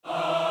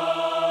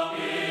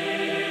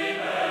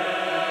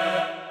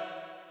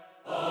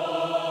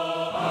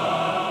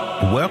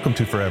Welcome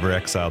to Forever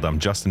Exiled. I'm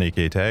Justin,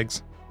 aka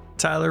Tags.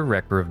 Tyler,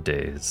 Wrecker of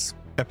Days.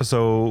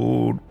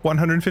 Episode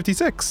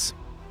 156.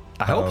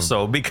 I hope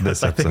so,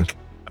 because I think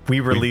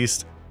you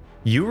released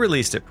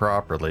it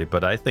properly,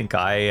 but I think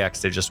I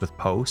actually just with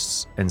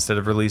posts, instead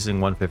of releasing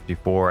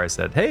 154, I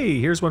said, hey,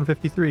 here's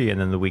 153.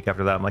 And then the week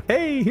after that, I'm like,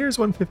 hey, here's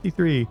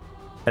 153.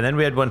 And then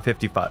we had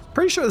 155.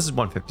 Pretty sure this is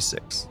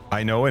 156.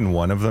 I know in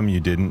one of them you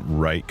didn't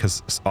write,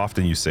 because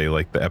often you say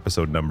like the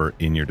episode number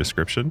in your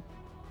description.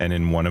 And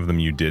in one of them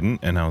you didn't,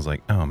 and I was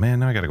like, "Oh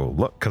man, now I gotta go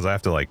look," because I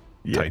have to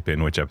type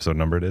in which episode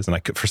number it is,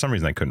 and for some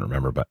reason I couldn't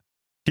remember. But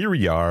here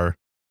we are,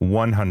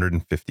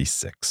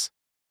 156.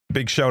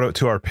 Big shout out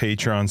to our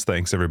patrons.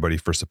 Thanks everybody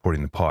for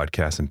supporting the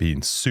podcast and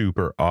being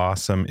super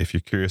awesome. If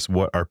you're curious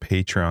what our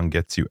Patreon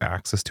gets you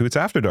access to, it's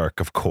After Dark,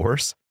 of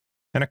course,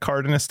 and a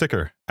card and a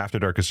sticker. After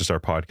Dark is just our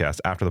podcast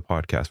after the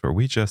podcast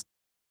where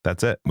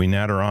that's it. We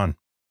natter on.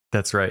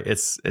 That's right.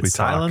 It's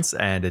silence,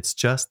 and it's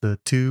just the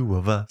two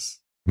of us.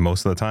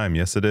 Most of the time,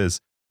 yes, it is.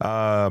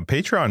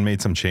 Patreon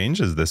made some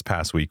changes this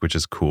past week, which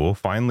is cool.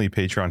 Finally,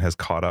 Patreon has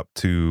caught up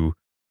to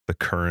the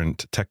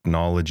current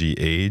technology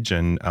age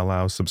and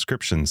allows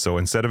subscriptions. So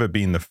instead of it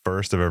being the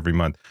first of every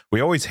month,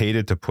 we always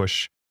hated to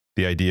push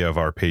the idea of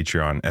our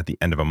Patreon at the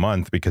end of a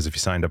month, because if you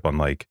signed up on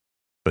like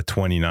the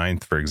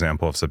 29th, for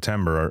example, of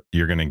September,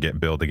 you're going to get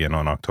billed again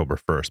on October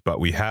 1st.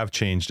 But we have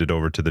changed it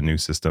over to the new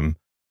system.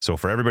 So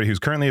for everybody who's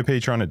currently a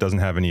patron, it doesn't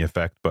have any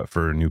effect. But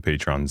for new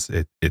patrons,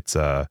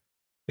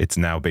 it's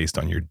now based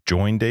on your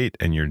join date,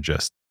 and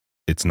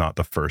it's not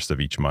the first of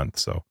each month.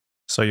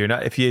 So you're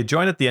not, if you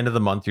join at the end of the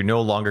month, you're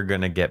no longer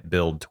going to get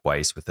billed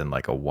twice within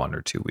like a 1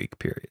 or 2 week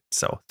period.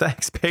 So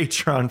thanks,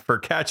 Patreon, for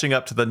catching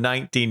up to the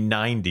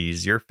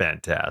 1990s. You're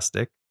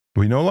fantastic.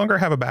 We no longer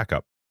have a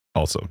backup.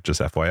 Also,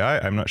 just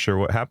FYI, I'm not sure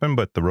what happened,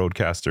 but the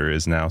Roadcaster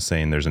is now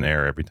saying there's an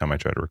error every time I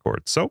try to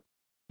record. So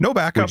no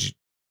backup. Do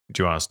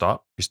you want to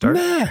stop? Restart?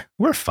 Nah,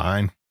 we're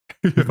fine.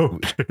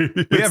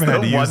 Okay. We haven't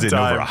had to use it in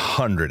over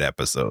 100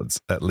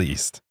 episodes at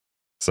least.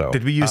 So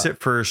did we use it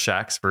for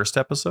Shaq's first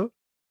episode?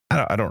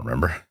 I don't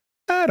remember.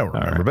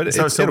 Right. But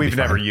so we've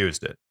never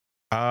used it.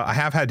 I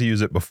have had to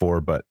use it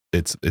before, but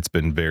it's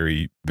been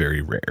very,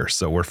 very rare.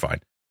 So we're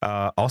fine.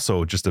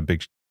 Also, just a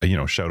big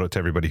shout out to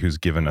everybody who's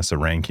given us a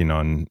ranking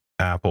on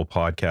Apple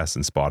Podcasts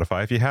and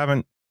Spotify. If you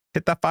haven't,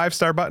 hit that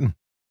 5-star button.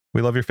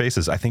 We love your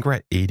faces. I think we're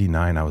at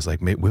 89. I was like,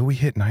 will we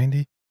hit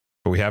 90?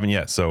 But we haven't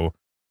yet. So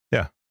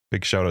yeah.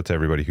 Big shout out to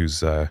everybody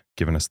who's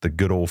given us the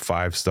good old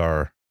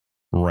 5-star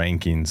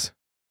rankings.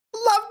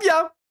 Love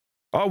ya.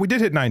 Oh, we did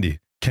hit 90.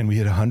 Can we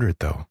hit 100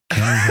 though?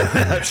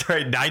 That's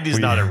right. 90 is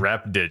not a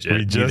rep digit.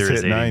 We just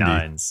hit 89,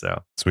 90.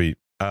 So sweet.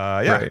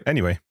 Yeah. Right.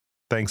 Anyway,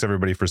 thanks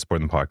everybody for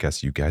supporting the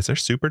podcast. You guys are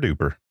super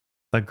duper.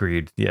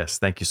 Agreed. Yes.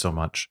 Thank you so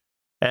much.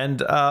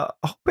 And I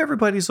hope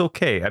everybody's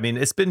okay. I mean,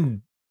 it's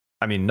been,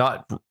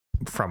 not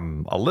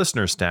from a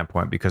listener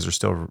standpoint because we're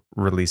still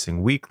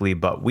releasing weekly,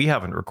 but we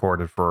haven't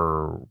recorded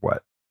for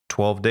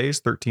 12 days,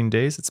 13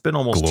 days. It's been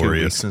almost 2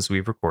 weeks since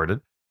we've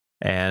recorded,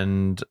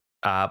 and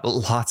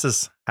lots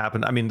has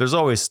happened. There's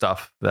always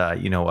stuff that,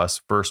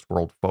 us first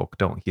world folk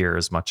don't hear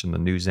as much in the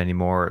news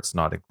anymore. It's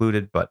not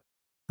included, but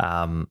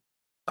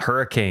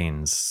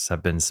hurricanes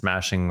have been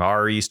smashing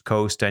our East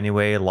Coast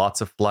anyway.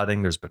 Lots of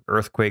flooding. There's been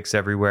earthquakes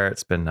everywhere.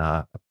 It's been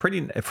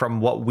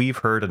from what we've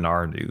heard in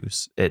our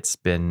news, it's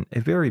been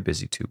a very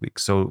busy 2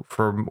 weeks. So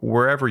from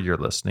wherever you're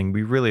listening,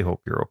 we really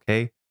hope you're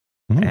okay.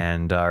 Mm-hmm.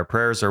 And our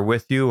prayers are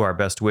with you, our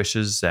best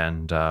wishes,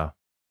 and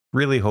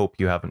really hope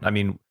you haven't.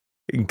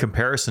 In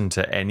comparison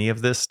to any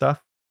of this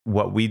stuff,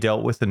 what we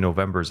dealt with in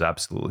November is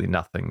absolutely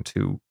nothing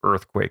to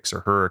earthquakes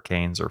or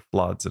hurricanes or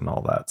floods and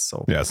all that.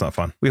 So yeah, it's not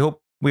fun. We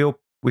hope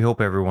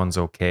everyone's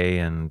okay,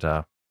 and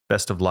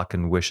best of luck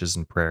and wishes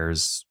and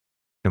prayers,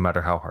 no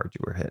matter how hard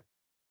you were hit.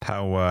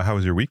 How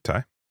was your week,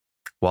 Ty?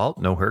 Well,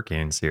 no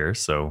hurricanes here,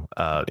 so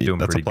doing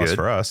that's pretty a plus good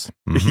for us.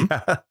 Mm-hmm.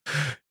 Yeah.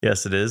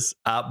 Yes, it is.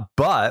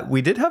 But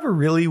we did have a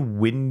really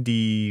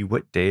windy.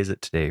 What day is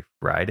it today?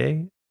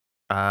 Friday.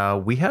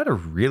 We had a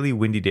really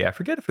windy day. I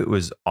forget if it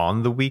was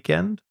on the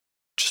weekend,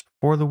 just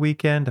before the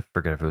weekend. I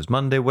forget if it was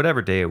Monday,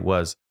 whatever day it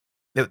was.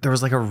 There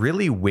was like a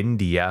really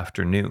windy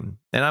afternoon,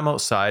 and I'm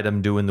outside.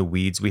 I'm doing the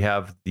weeds. We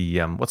have the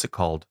what's it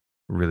called?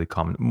 Really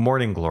common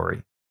morning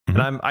glory. Mm-hmm.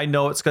 And I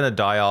know it's going to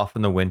die off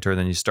in the winter and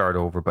then you start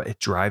over, but it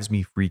drives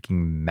me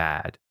freaking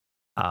mad.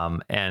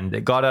 And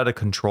it got out of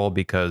control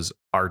because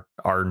our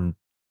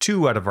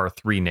 2 out of our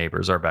 3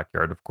 neighbors, our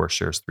backyard, of course,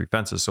 shares 3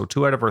 fences. So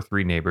 2 out of our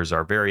 3 neighbors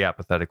are very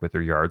apathetic with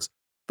their yards.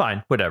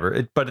 Fine,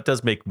 whatever. But it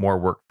does make more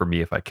work for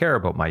me if I care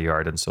about my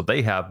yard. And so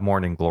they have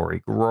morning glory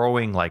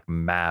growing like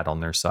mad on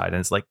their side. And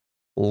it's like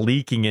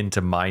leaking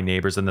into my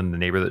neighbors. And then the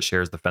neighbor that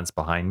shares the fence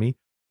behind me,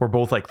 we're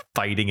both like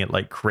fighting it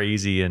like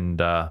crazy. And,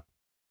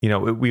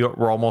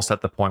 we're almost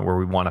at the point where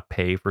we want to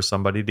pay for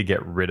somebody to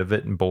get rid of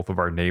it in both of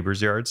our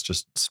neighbors' yards,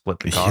 just split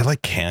the cost. You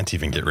can't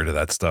even get rid of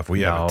that stuff.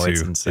 We have it too.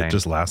 It's insane. It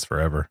just lasts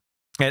forever.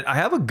 And I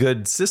have a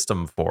good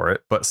system for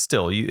it, but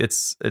still,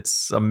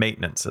 it's a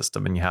maintenance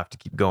system, and you have to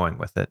keep going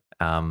with it.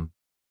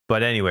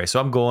 But anyway, so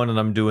I'm going and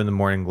I'm doing the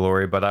morning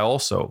glory, but I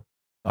also,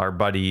 our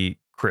buddy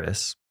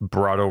Chris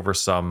brought over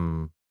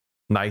some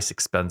nice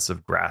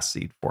expensive grass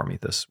seed for me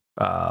this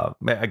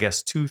I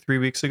guess 2-3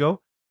 weeks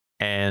ago,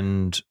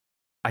 and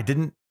I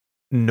didn't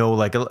know,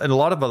 like, and a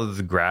lot of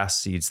other grass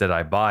seeds that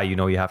I buy, you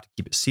have to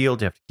keep it sealed,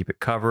 you have to keep it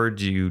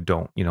covered, you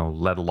don't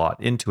let a lot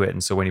into it.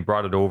 And so when he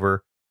brought it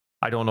over,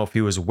 I don't know if he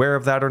was aware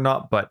of that or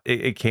not, but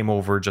it came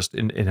over just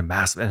in a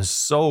massive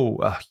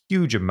and a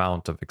huge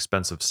amount of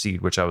expensive seed,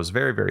 which I was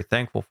very, very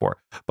thankful for.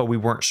 But we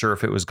weren't sure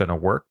if it was going to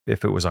work,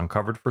 if it was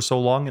uncovered for so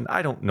long. And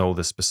I don't know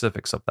the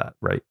specifics of that,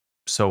 right?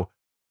 So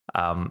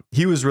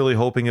he was really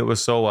hoping it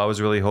was so. I was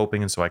really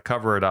hoping. And so I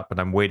cover it up, and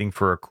I'm waiting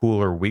for a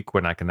cooler week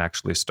when I can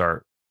actually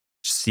start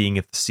seeing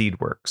if the seed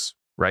works,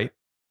 right?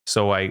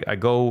 So I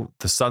go,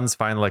 the sun's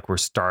finally, like, we're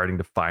starting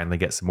to finally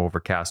get some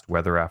overcast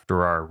weather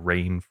after our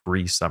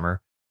rain-free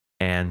summer.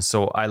 And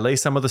so I lay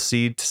some of the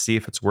seed to see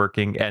if it's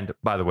working. And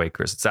by the way,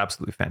 Chris, it's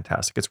absolutely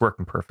fantastic. It's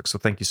working perfect. So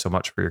thank you so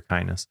much for your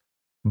kindness.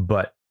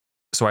 But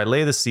so I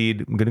lay the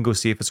seed. I'm going to go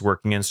see if it's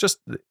working. And it's just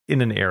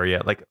in an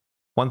area. Like,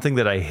 one thing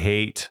that I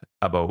hate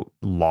about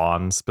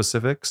lawn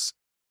specifics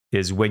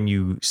is when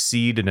you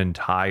seed an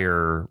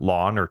entire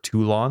lawn or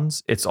 2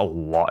 lawns, it's a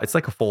lot. It's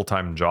like a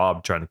full-time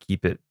job trying to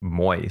keep it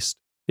moist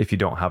if you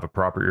don't have a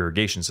proper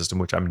irrigation system,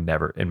 which I'm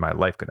never in my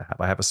life going to have.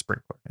 I have a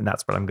sprinkler, and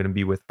that's what I'm going to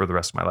be with for the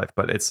rest of my life.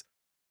 But it's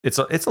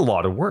a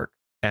lot of work.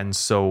 And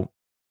so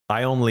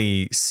I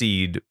only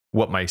seed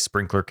what my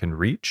sprinkler can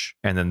reach.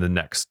 And then the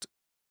next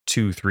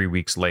 2-3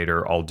 weeks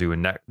later, I'll do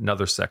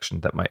another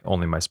section that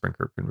only my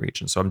sprinkler can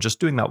reach. And so I'm just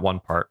doing that one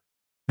part.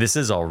 This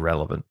is all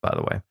relevant, by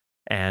the way.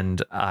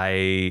 And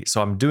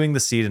I'm doing the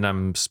seed, and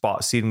I'm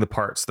spot seeding the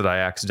parts that I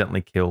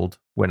accidentally killed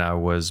when I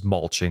was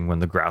mulching, when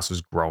the grass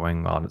was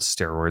growing on its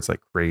steroids like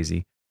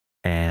crazy.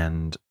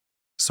 And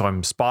so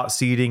I'm spot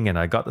seeding, and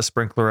I got the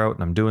sprinkler out,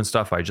 and I'm doing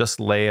stuff. I just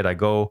lay it. I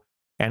go,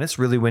 and it's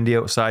really windy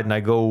outside, and I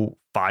go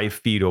 5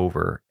 feet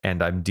over,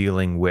 and I'm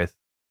dealing with,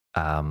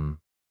 I'm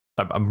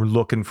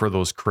looking for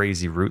those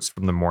crazy roots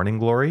from the morning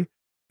glory.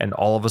 And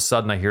all of a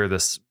sudden I hear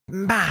this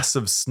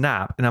massive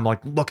snap, and I'm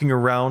like looking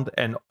around,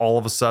 and all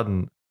of a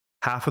sudden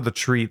half of the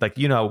tree, like,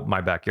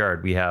 my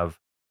backyard, we have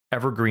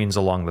evergreens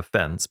along the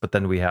fence, but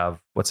then we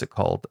have, what's it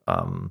called?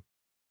 A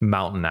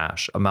mountain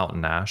ash.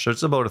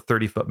 It's about a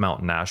 30-foot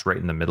mountain ash right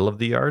in the middle of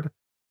the yard.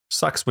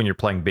 Sucks when you're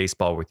playing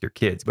baseball with your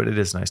kids, but it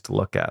is nice to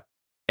look at.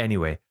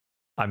 Anyway,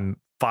 I'm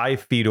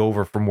 5 feet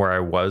over from where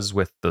I was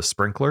with the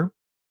sprinkler,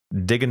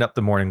 digging up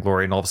the morning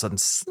glory, and all of a sudden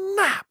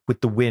snap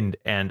with the wind,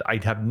 and I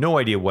have no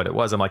idea what it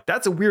was. I'm like,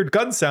 that's a weird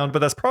gun sound, but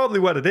that's probably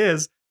what it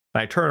is.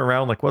 And I turn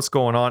around, like, what's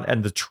going on?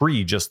 And the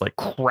tree just like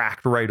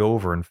cracked right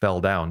over and fell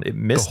down. It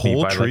missed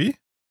me by tree? Like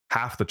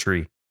half the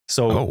tree.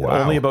 So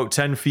only about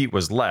 10 feet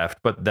was left,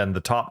 but then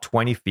the top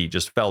 20 feet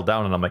just fell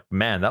down. And I'm like,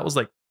 man, that was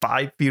like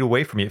 5 feet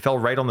away from me. It fell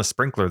right on the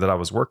sprinkler that I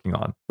was working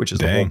on, which is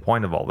the whole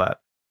point of all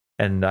that.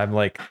 And I'm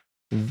like,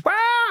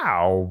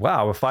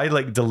 wow. If I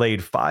like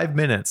delayed 5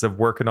 minutes of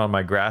working on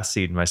my grass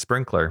seed and my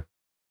sprinkler,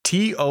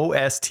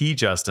 TOST,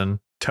 Justin,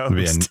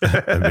 toast.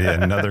 It'd be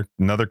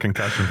another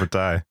concussion for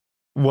Ty.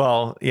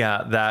 Well,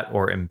 yeah, that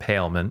or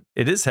impalement.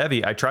 It is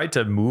heavy. I tried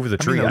to move the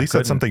tree. At least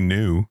that's something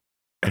new.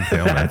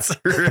 Impalement. That's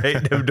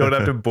right. Don't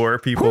have to bore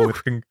people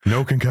with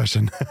no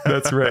concussion.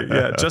 That's right.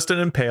 Yeah, just an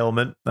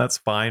impalement. That's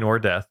fine, or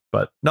death.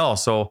 But no,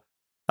 so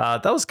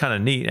that was kind of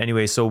neat.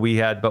 Anyway, so we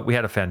had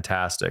a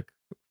fantastic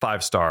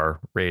 5-star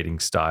rating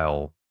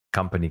style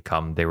company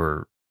come. They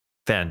were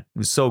it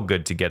was so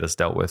good to get us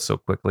dealt with so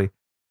quickly.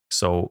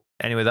 So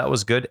anyway, that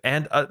was good,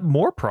 and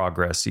more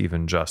progress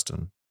even,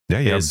 Justin.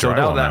 Yeah. So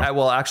now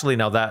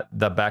that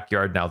the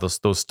backyard, now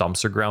those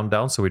stumps are ground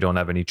down, so we don't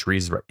have any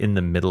trees right in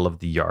the middle of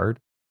the yard,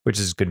 which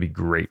is going to be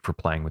great for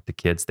playing with the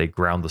kids. They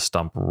ground the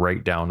stump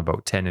right down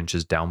about 10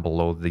 inches down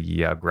below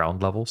the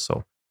ground level.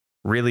 So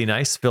really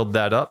nice. Filled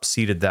that up,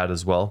 seeded that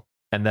as well.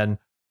 And then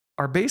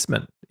our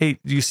basement. Hey,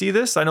 do you see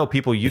this? I know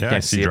people,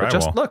 can't see it, but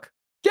just look.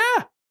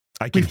 Yeah.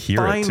 I can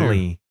hear it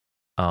too.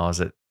 Oh, is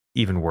it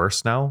even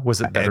worse now?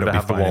 Was it better to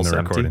have the walls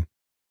empty?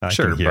 I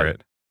can hear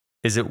it.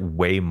 Is it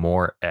way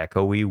more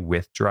echoey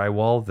with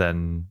drywall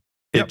than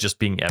it just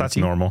being empty? That's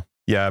normal.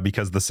 Yeah,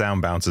 because the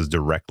sound bounces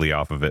directly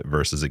off of it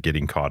versus it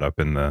getting caught up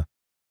in the...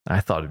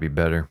 I thought it'd be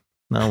better.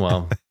 Oh,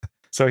 well.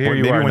 So here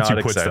you maybe are, once not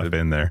you put excited. stuff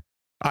in there.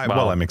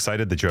 I'm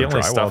excited that you have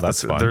drywall.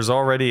 That's fun. There's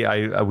already...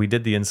 we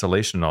did the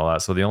insulation and all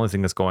that, so the only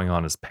thing that's going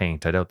on is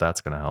paint. I doubt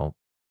that's going to help.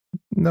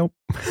 Nope.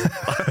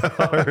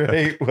 All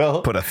right,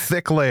 well... Put a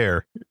thick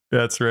layer.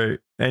 That's right.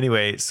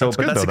 Anyway,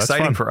 that's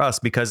exciting for us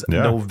because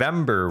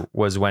November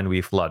was when we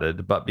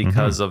flooded, but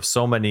because of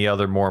so many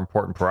other more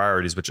important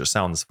priorities, which it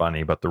sounds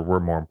funny, but there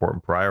were more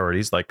important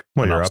priorities like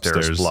an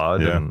upstairs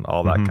flood and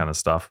all that kind of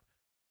stuff.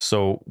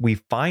 So we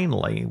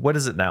finally, what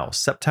is it now?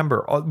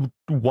 September,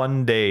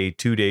 1 day,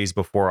 2 days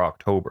before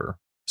October.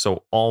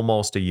 So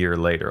almost a year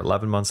later,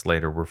 11 months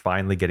later, we're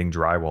finally getting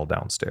drywall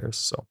downstairs.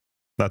 So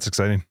that's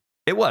exciting.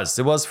 It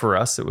was for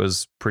us. It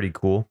was pretty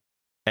cool.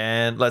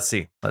 And let's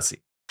see.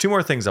 2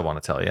 more things I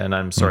want to tell you, and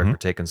I'm sorry for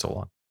taking so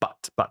long.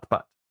 But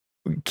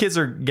kids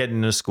are getting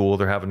into school.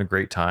 They're having a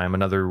great time.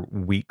 Another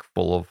week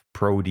full of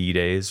Pro D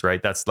days,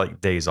 right? That's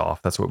like days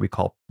off. That's what we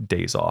call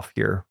days off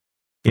here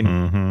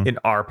in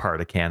our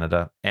part of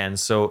Canada. And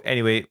so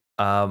anyway,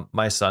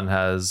 my son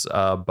has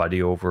a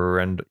buddy over,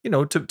 and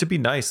to be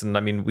nice. And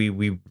I mean,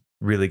 we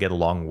really get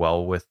along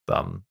well with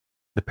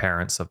the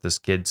parents of this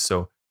kid.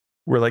 So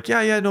we're like,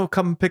 yeah, no,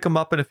 come pick him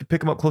up. And if you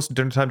pick him up close to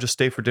dinner time, just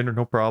stay for dinner,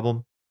 no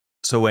problem.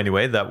 So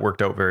anyway, that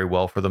worked out very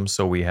well for them.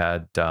 So we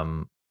had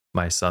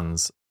my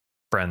son's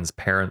friend's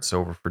parents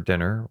over for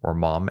dinner, or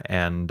mom,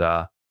 and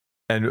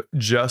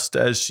just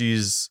as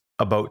she's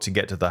about to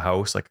get to the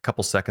house, like a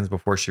couple seconds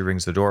before she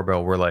rings the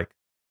doorbell, we're like,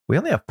 we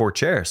only have 4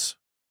 chairs,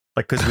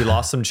 like because we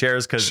lost some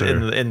chairs because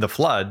Sure. in the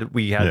flood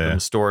we had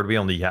them stored.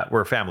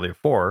 We're a family of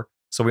 4,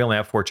 so we only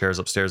have 4 chairs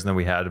upstairs, and then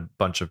we had a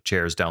bunch of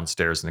chairs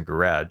downstairs in the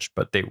garage,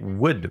 but they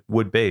wood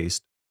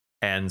based.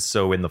 And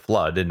so in the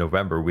flood in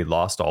November, we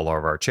lost all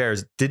of our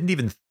chairs, didn't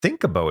even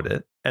think about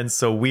it. And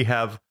so we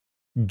have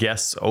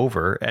guests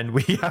over, and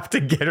we have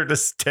to get her to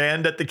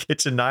stand at the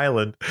kitchen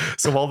island.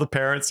 So all the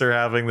parents are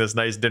having this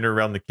nice dinner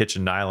around the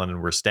kitchen island,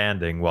 and we're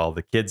standing while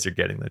the kids are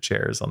getting the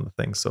chairs on the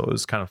thing. So it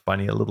was kind of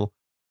funny, a little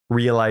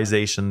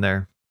realization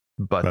there.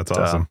 But That's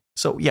awesome.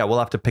 So yeah, we'll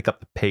have to pick up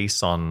the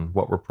pace on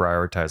what we're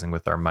prioritizing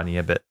with our money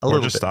a bit. Or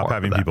just stop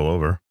having people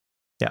over.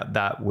 Yeah,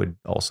 that would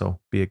also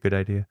be a good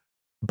idea.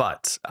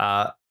 But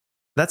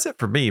that's it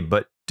for me.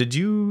 But did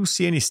you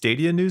see any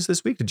Stadia news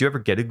this week? Did you ever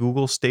get a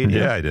Google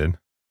Stadia? Yeah, I did.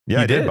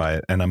 Yeah, I did buy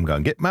it, and I'm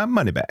going to get my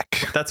money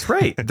back. That's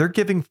right. They're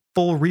giving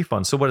full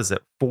refunds. So what is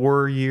it?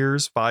 4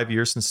 years, 5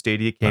 years since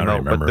Stadia came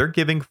out, but they're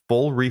giving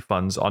full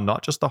refunds on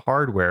not just the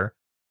hardware,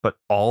 but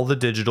all the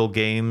digital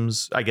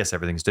games. I guess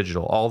everything's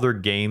digital, all their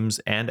games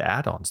and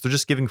add-ons. They're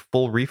just giving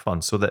full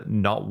refunds so that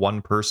not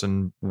one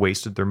person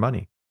wasted their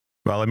money.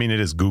 Well, I mean, it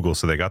is Google,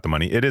 so they got the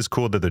money. It is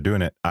cool that they're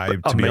doing it.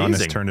 To be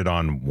honest, turned it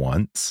on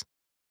once.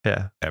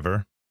 Yeah.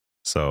 Ever.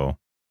 So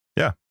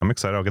yeah, I'm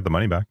excited. I'll get the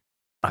money back.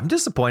 I'm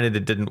disappointed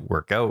it didn't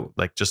work out,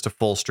 like just a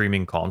full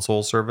streaming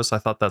console service. I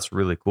thought that's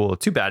really cool.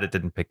 Too bad it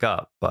didn't pick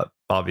up, but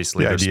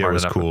obviously the idea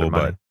was cool,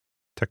 but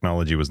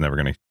technology was never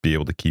going to be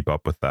able to keep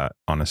up with that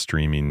on a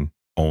streaming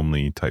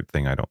only type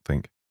thing, I don't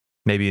think.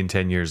 Maybe in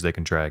 10 years they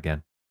can try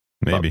again.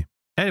 Maybe.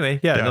 But anyway,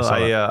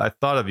 I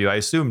thought of you. I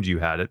assumed you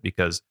had it,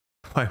 because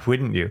why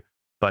wouldn't you?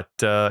 But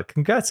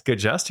congrats, good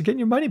Just, you're getting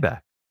your money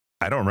back.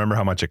 I don't remember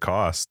how much it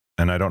cost,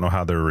 and I don't know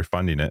how they're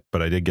refunding it,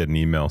 but I did get an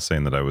email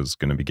saying that I was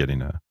going to be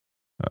getting a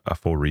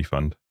full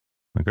refund.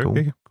 Like,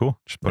 okay, cool.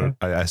 Just put it.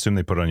 I assume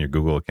they put it on your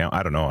Google account.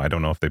 I don't know. I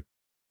don't know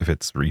if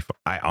it's refund.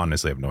 I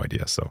honestly have no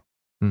idea. So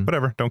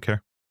whatever. Don't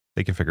care.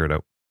 They can figure it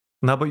out.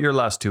 How about your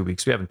last 2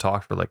 weeks? We haven't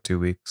talked for like 2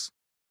 weeks.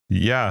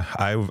 Yeah,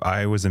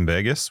 I was in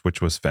Vegas, which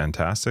was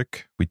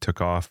fantastic. We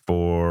took off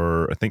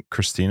for, I think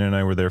Christina and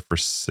I were there for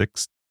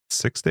six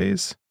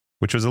days,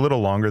 which was a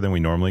little longer than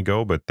we normally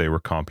go, but they were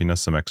comping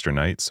us some extra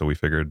nights, so we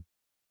figured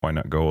why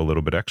not go a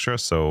little bit extra.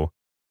 So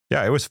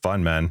yeah, it was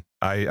fun, man.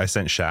 I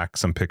sent Shaq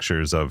some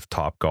pictures of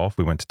Top Golf.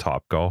 We went to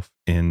Top Golf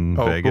in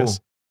Vegas,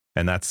 cool.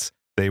 And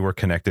they were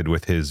connected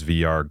with his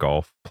VR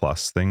Golf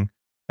Plus thing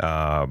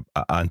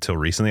until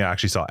recently. I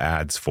actually saw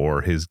ads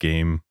for his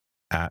game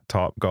at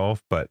Top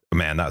Golf, but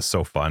man, that's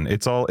so fun.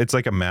 It's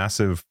like a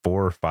massive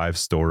 4 or 5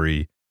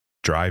 story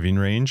driving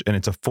range, and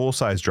it's a full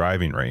size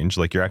driving range.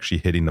 Like, you're actually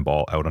hitting the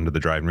ball out onto the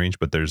driving range,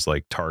 but there's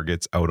like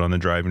targets out on the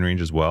driving range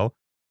as well.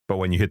 But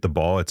when you hit the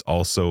ball, it's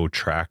also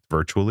tracked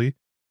virtually,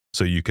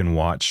 so you can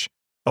watch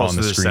on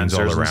the screens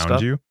all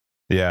around you.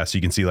 Yeah, so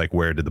you can see like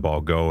where did the ball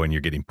go, and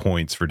you're getting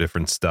points for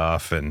different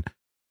stuff, and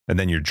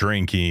then you're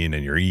drinking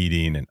and you're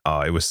eating, and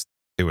it was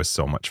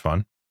so much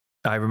fun.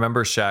 I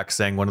remember Shaq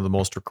saying one of the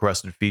most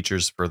requested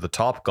features for the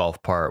Top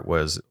Golf part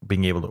was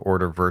being able to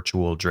order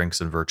virtual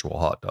drinks and virtual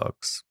hot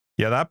dogs.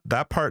 Yeah,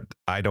 that part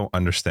I don't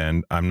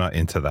understand. I'm not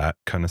into that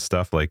kind of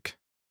stuff. Like,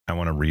 I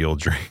want a real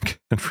drink.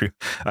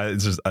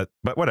 It's just,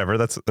 but whatever.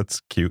 That's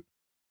cute.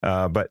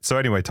 But so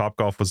anyway, Top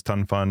Golf was a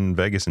ton of fun.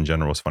 Vegas in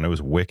general was fun. It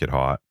was wicked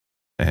hot,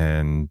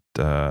 and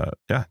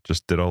yeah,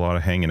 just did a lot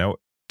of hanging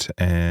out,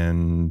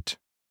 and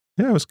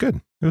yeah, it was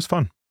good. It was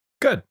fun.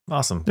 Good.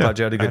 Awesome. Glad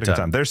you had a good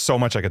time. There's so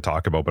much I could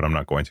talk about, but I'm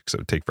not going to because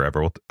it would take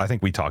forever. I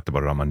think we talked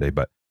about it on Monday,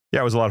 but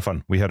yeah, it was a lot of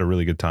fun. We had a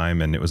really good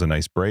time, and it was a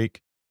nice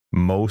break.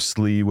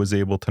 Mostly was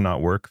able to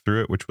not work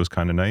through it, which was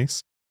kind of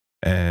nice.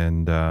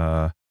 And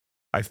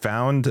I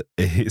found,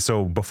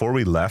 so before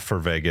we left for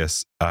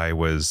Vegas, I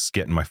was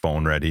getting my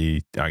phone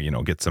ready,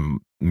 get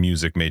some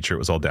music, made sure it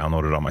was all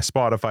downloaded on my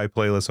Spotify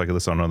playlist so I could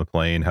listen on the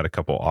plane, had a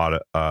couple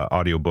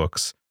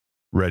audiobooks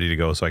ready to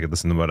go so I could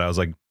listen to them. But I was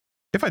like,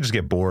 if I just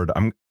get bored,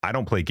 I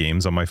don't play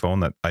games on my phone.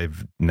 That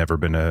I've never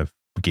been a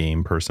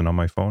game person on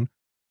my phone.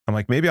 I'm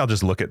like, maybe I'll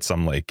just look at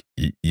some like,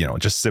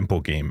 just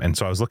simple game. And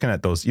so I was looking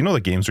at those,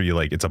 the games where you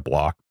like, it's a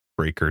block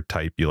breaker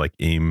type, you like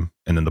aim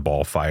and then the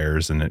ball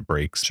fires and it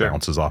breaks,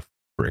 bounces off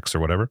bricks or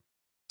whatever.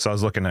 So I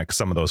was looking at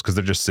some of those because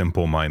they're just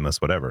simple,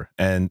 mindless, whatever.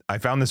 And I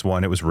found this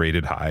one, it was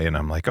rated high, and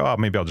I'm like, oh,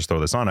 maybe I'll just throw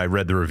this on. I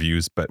read the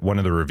reviews, but one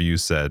of the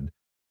reviews said,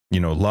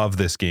 love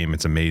this game.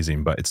 It's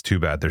amazing, but it's too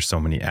bad there's so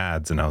many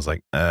ads. And I was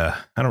like, I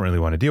don't really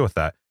want to deal with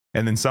that.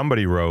 And then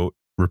somebody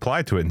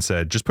replied to it and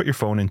said, just put your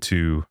phone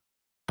into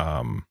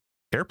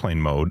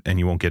airplane mode and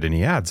you won't get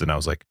any ads. And I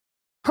was like,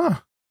 huh,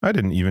 I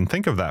didn't even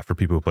think of that for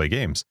people who play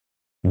games.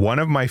 One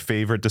of my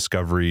favorite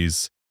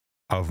discoveries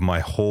of my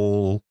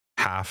whole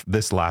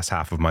this last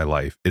half of my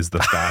life is the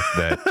fact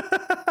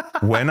that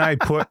when I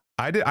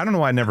don't know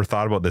why I never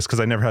thought about this because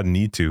I never had a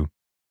need to.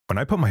 When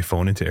I put my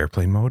phone into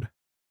airplane mode,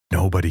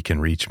 nobody can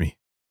reach me.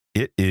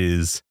 It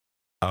is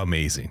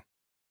amazing.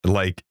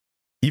 Like,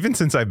 even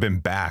since I've been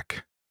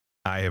back,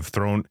 I have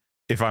thrown,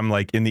 if I'm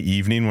like in the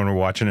evening when we're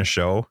watching a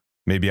show,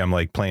 maybe I'm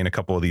like playing a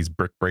couple of these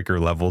brick breaker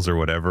levels or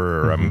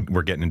whatever, or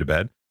we're getting into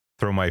bed,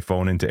 throw my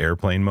phone into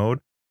airplane mode.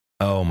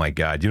 Oh my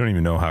God, you don't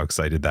even know how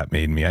excited that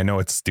made me. I know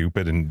it's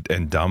stupid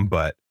and dumb,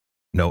 but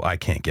no, I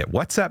can't get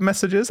WhatsApp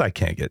messages. I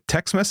can't get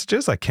text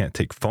messages. I can't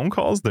take phone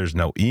calls. There's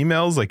no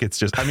emails. Like, it's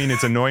just, I mean,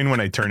 it's annoying when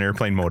I turn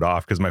airplane mode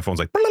off because my phone's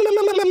like,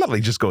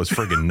 it just goes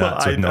friggin'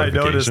 nuts with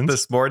notifications. I noticed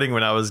this morning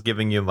when I was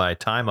giving you my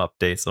time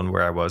updates on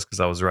where I was because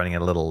I was running a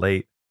little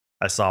late.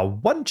 I saw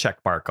 1 check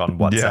mark on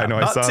WhatsApp, yeah, I know,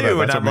 not I saw 2.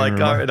 That. And I'm like,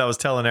 and I was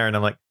telling Aaron,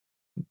 I'm like,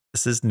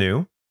 this is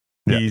new.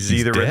 Yeah, he's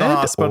either in the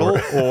hospital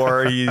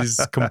or he's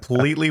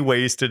completely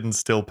wasted and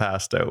still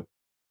passed out.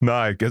 No,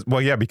 I guess,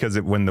 well, yeah, because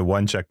when the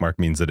 1 check mark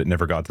means that it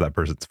never got to that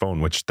person's phone,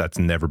 which that's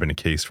never been a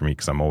case for me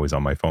because I'm always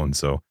on my phone.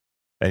 So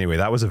anyway,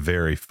 that was a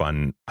very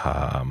fun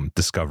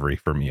discovery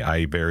for me.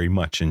 I very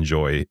much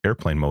enjoy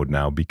airplane mode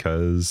now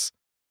because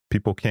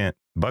people can't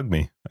bug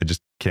me. I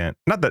just can't.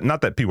 Not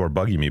that people are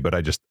bugging me, but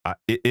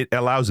it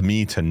allows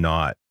me to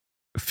not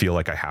feel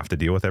like I have to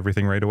deal with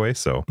everything right away.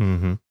 So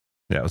yeah,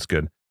 it was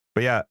good.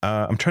 But yeah,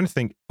 I'm trying to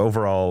think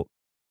overall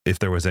if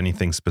there was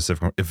anything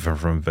specific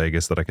from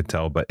Vegas that I could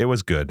tell, but it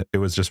was good. It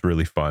was just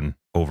really fun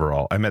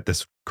overall. I met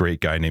this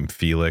great guy named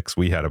Felix.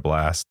 We had a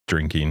blast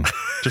drinking,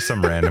 just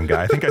some random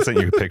guy. I think I sent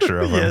you a picture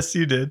of him. Yes,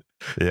 you did.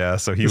 Yeah,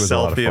 so he was a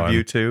lot of fun. Selfie of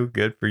you too.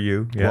 Good for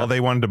you. Yeah. Well,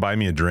 they wanted to buy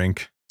me a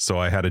drink, so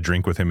I had a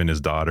drink with him and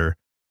his daughter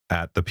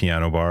at the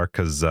piano bar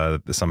because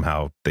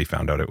somehow they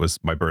found out it was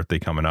my birthday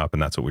coming up and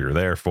that's what we were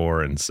there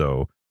for. And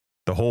so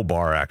the whole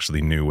bar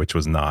actually knew, which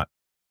was not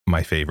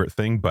my favorite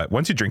thing. But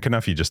once you drink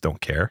enough, you just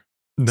don't care.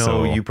 No,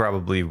 so, you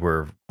probably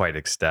were quite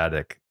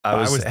ecstatic. I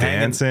was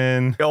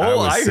dancing.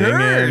 I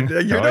heard.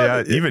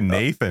 Yeah. Even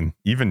Nathan,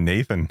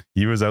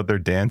 he was out there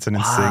dancing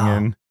and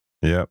singing.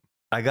 Yep.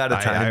 I got a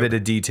tiny bit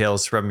of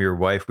details from your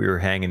wife. We were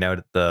hanging out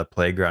at the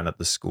playground at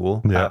the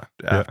school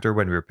after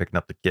when we were picking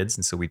up the kids.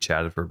 And so we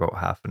chatted for about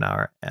half an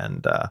hour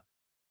and I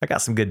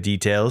got some good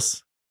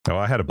details. Oh,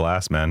 I had a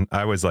blast, man.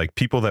 I was like,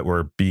 people that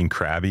were being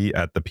crabby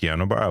at the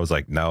piano bar, I was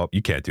like, no,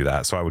 you can't do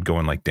that. So I would go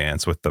and like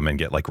dance with them and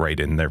get like right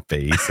in their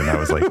face. And I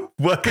was like,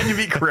 what can you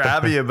be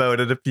crabby about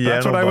at a piano bar?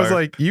 That's what I was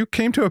like. You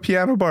came to a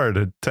piano bar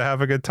to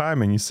have a good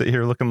time and you sit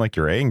here looking like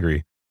you're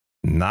angry.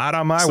 Not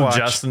on my watch.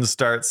 Justin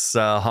starts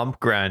hump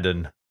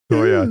grinding.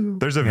 Oh yeah.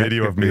 There's a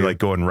video of me like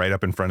going right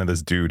up in front of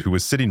this dude who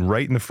was sitting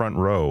right in the front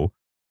row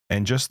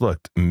and just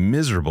looked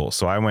miserable.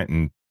 So I went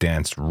and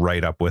danced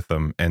right up with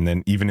them. And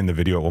then even in the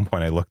video at one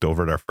point, I looked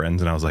over at our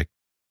friends and I was like,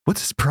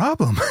 what's his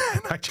problem?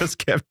 And I just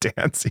kept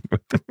dancing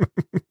with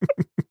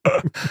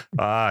them.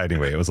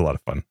 Anyway, it was a lot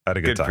of fun. I had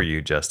a good time. Good for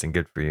you, Justin.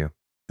 Good for you.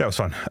 That was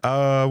fun.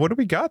 What do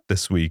we got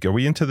this week? Are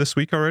we into this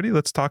week already?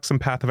 Let's talk some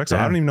Path of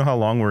Exile. I don't even know how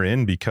long we're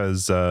in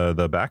because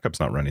the backup's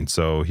not running.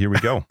 So here we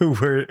go.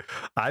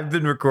 I've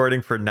been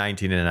recording for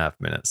 19 and a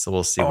half minutes. So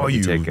we'll see what we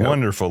take out.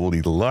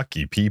 Wonderfully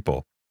lucky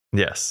people.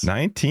 Yes.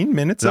 19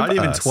 minutes. Not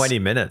even 20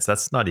 minutes.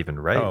 That's not even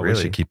right. Oh, really.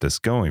 We should keep this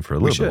going for a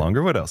little bit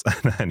longer. What else?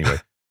 Anyway,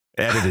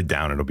 edited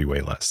down, it'll be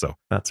way less. So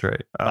that's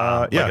right.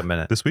 Like a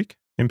minute this week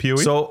in PoE.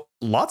 So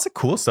lots of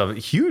cool stuff.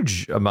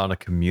 Huge amount of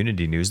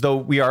community news, though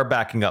we are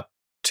backing up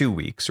 2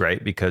 weeks,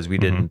 right? Because we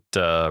didn't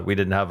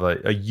have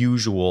a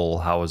usual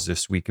how was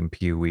this week in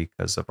PoE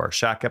because of our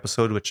Shaq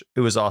episode, which it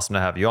was awesome to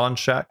have you on,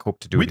 Shaq. Hope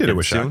to do it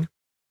with soon. Shaq.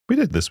 We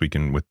did this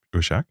weekend with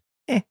Shaq.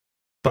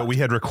 But we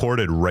had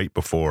recorded right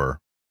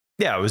before.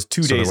 Yeah, it was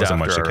 2 days after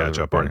much to our catch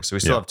up recording, on. so we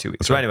still have 2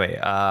 weeks. So anyway,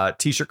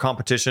 t-shirt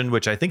competition,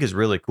 which I think is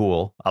really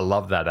cool. I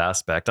love that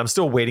aspect. I'm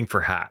still waiting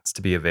for hats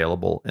to be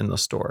available in the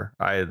store.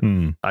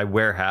 I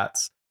wear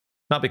hats,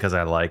 not because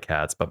I like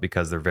hats, but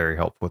because they're very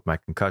helpful with my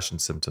concussion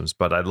symptoms.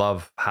 But I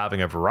love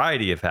having a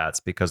variety of hats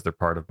because they're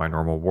part of my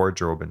normal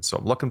wardrobe. And so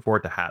I'm looking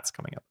forward to hats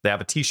coming up. They have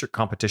a t-shirt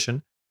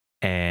competition.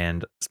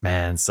 And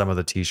man, some of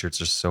the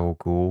t-shirts are so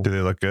cool. Do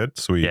they look good?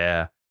 Sweet.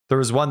 Yeah. There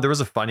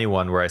was a funny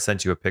one where I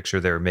sent you a picture.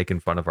 They were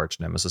making fun of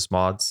Arch Nemesis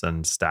mods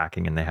and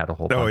stacking, and they had a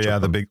whole bunch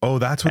of them.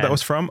 That's what that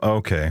was from?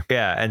 Okay.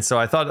 Yeah, and so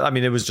I thought, I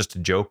mean, it was just a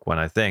joke one,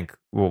 I think.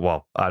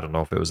 Well, I don't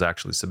know if it was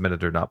actually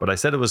submitted or not, but I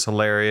said it was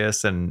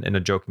hilarious, and in a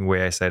joking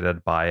way, I said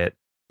I'd buy it.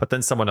 But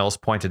then someone else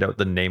pointed out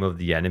the name of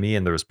the enemy,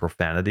 and there was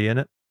profanity in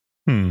it.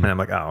 And I'm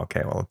like, oh,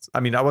 okay, well,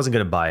 I wasn't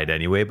going to buy it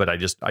anyway, but I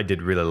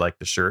did really like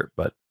the shirt,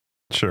 but.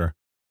 Sure.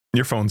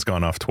 Your phone's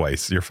gone off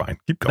twice. You're fine.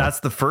 Keep going. That's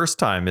the first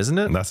time, isn't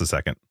it? And that's the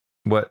second.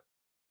 What?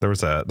 There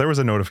was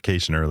a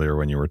notification earlier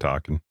when you were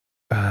talking.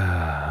 All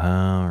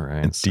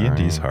right.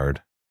 D&D's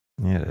hard.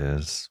 It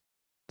is.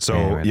 So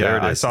Anyway, there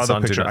it I is. saw It's the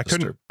on Do picture. Not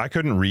Disturb. I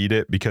couldn't read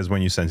it because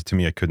when you sent it to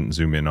me, I couldn't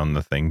zoom in on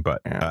the thing,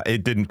 but Yeah.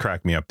 it didn't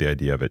crack me up, the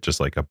idea of it, just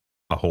like a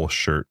whole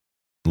shirt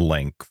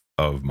length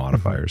of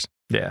modifiers.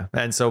 Yeah.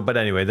 And so, but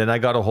anyway, then I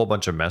got a whole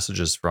bunch of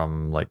messages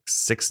from like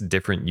 6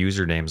 different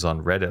usernames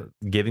on Reddit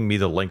giving me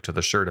the link to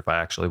the shirt if I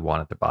actually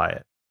wanted to buy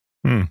it.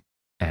 Hmm.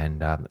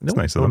 And That's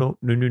nice of them.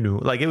 no.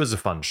 Like, it was a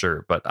fun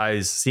shirt, but I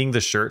was seeing the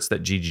shirts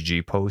that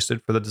GGG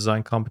posted for the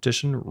design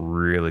competition.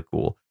 Really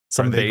cool.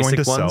 Some Are they basic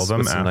going to ones sell them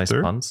with some nice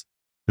after? puns.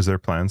 Is there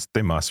plans?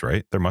 They must,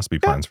 right? There must be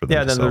plans for them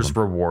Yeah, to then sell there's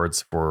them.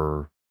 rewards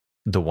for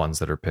the ones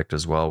that are picked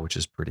as well, which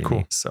is pretty Cool.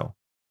 neat. So,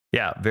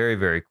 yeah, very,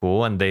 very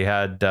cool. And they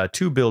had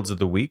 2 builds of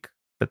the week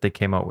that they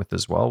came out with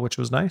as well, which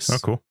was nice. Oh,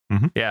 cool.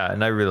 Mm-hmm. Yeah,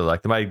 and I really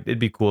like them. It'd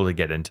be cool to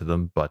get into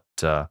them, but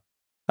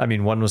I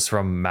mean, one was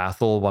from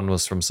Mathel, one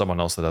was from someone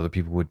else that other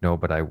people would know,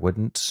 but I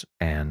wouldn't.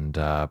 And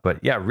but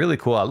yeah, really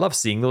cool. I love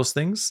seeing those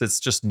things. It's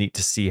just neat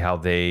to see how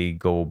they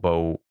go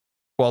about.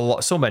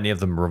 Well, so many of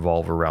them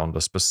revolve around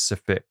a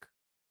specific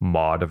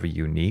mod of a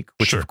unique,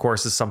 which Sure. of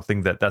course is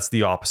something that's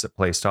the opposite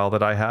play style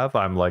that I have.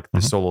 I'm like the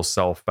Mhm. solo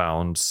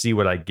self-found, see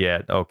what I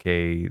get.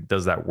 Okay,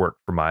 does that work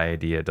for my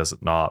idea? Does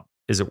it not?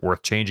 Is it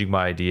worth changing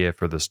my idea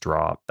for this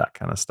drop? That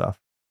kind of stuff.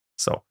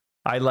 So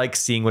I like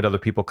seeing what other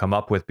people come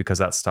up with because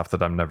that's stuff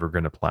that I'm never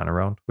going to plan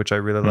around, which I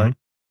really like.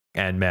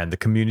 And man, the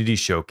community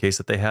showcase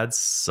that they had,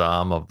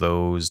 some of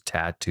those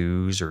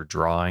tattoos or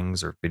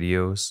drawings or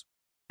videos,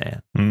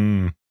 man.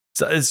 Mm.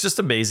 So it's just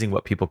amazing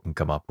what people can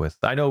come up with.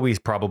 I know we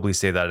probably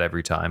say that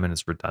every time and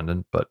it's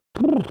redundant, but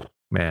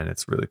man,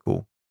 it's really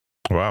cool.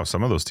 Wow,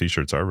 some of those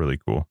t-shirts are really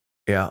cool.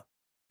 Yeah.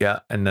 Yeah.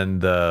 And then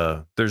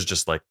there's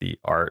just like the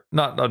art,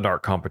 not an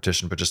art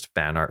competition, but just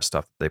fan art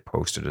stuff that they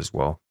posted as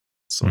well.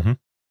 So Mhm.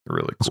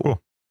 really That's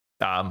cool.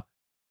 cool.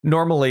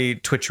 Normally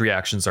Twitch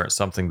reactions aren't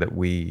something that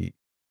we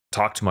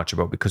talk too much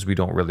about because we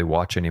don't really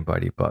watch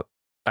anybody, but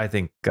I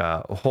think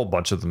a whole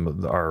bunch of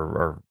them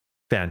are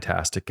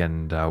fantastic.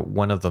 And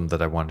one of them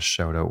that I want to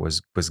shout out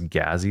was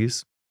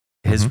Gazzy's.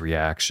 His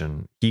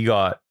reaction, he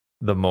got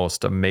the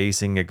most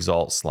amazing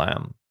Exalt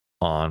Slam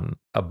on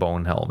a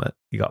bone helmet.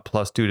 He got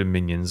 +2 to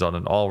minions on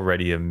an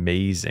already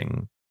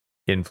amazing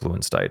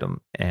influenced item.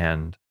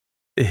 And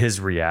his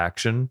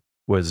reaction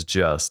was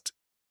just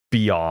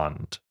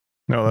beyond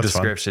No, that's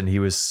fun. description. He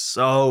was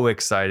so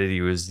excited.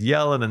 He was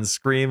yelling and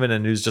screaming,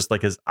 and it was just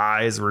like his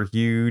eyes were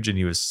huge and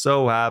he was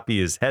so happy.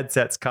 His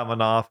headset's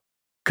coming off.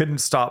 Couldn't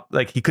stop,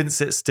 like he couldn't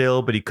sit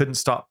still, but he couldn't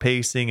stop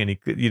pacing, and he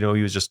could, he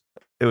was just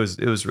it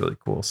was really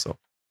cool. So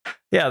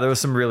yeah, there was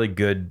some really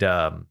good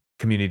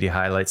community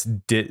highlights.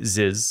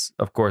 Ziz,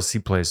 of course, he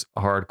plays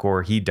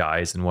hardcore. He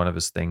dies in one of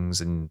his things,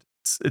 and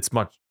it's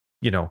much,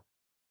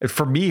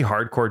 for me,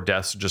 hardcore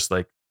deaths are just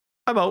like,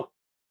 I'm out.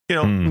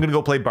 I'm gonna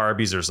go play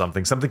Barbies or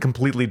something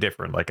completely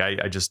different. Like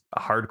I just,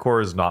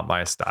 hardcore is not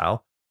my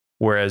style.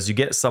 Whereas you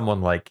get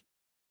someone like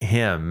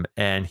him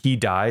and he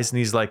dies and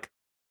he's like,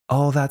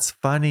 oh, that's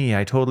funny.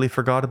 I totally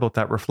forgot about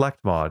that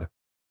reflect mod.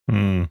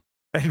 Mm.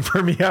 And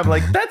for me, I'm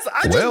like,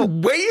 I just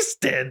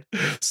wasted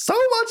so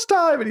much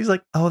time. And he's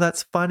like, oh,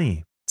 that's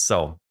funny.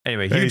 So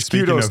anyway, Hey, huge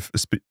speaking kudos.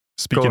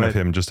 speaking of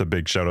him, just a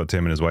big shout out to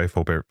him and his wife.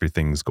 Hope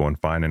everything's going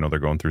fine. I know they're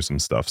going through some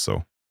stuff,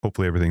 so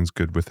hopefully everything's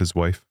good with his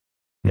wife.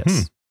 Yes.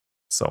 Mhm.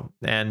 So,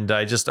 and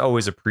I just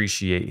always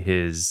appreciate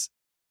his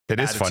It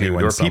is attitude, funny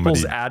when or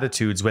people's somebody,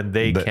 attitudes when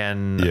they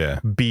can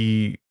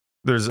be,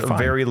 there's a Fine.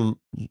 very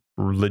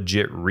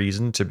legit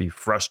reason to be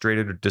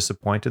frustrated or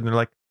disappointed. And they're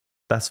like,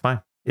 that's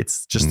fine.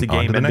 It's just the On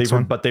to game. the And next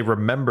one. but they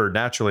remember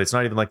naturally. It's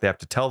not even like they have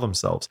to tell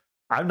themselves.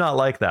 I'm not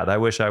like that. I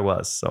wish I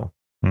was. So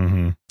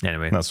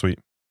anyway, That's sweet.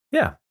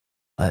 yeah.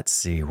 Let's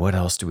see. What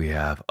else do we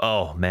have?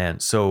 Oh man.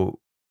 So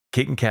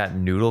Kitten Kat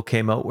Noodle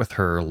came out with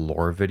her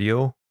lore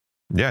video.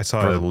 Yeah, I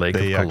saw For the Lake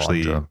of they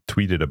actually Kalandra.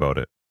 tweeted about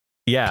it.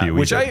 Yeah. POE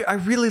Which did. I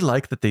really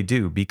like that they do,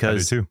 I do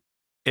because too.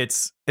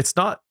 it's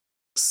not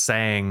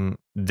saying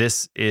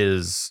this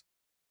is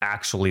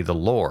actually the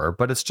lore,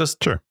 but it's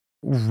just Sure.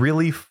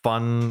 really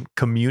fun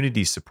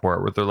community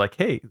support where they're like,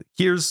 hey,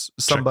 here's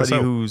somebody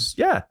out. who's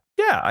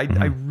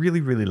I really,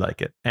 really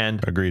like it.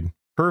 And Agreed.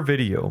 her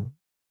video,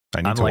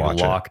 I need I'm to like watch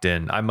locked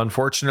in. I'm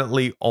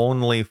unfortunately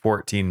only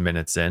 14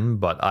 minutes in,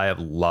 but I have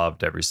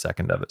loved every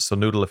second of it. So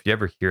Noodle, if you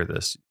ever hear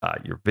this,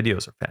 your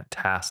videos are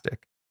fantastic. it.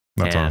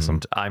 That's And awesome.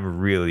 I'm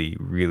really,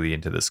 really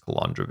into this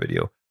Kalandra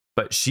video.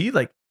 But she,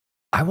 like,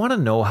 I want to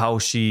know how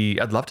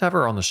I'd love to have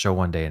her on the show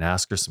one day and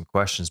ask her some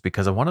questions,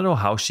 because I want to know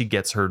how she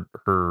gets her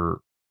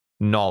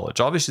knowledge.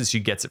 Obviously, she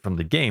gets it from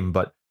the game,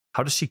 but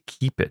how does she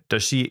keep it?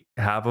 Does she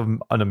have an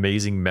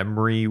amazing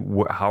memory?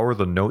 How are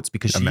the notes?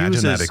 Because she Imagine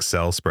uses that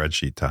Excel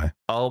spreadsheet, Ty.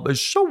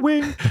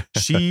 showing.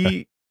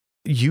 She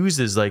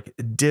uses like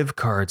div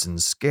cards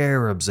and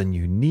scarabs and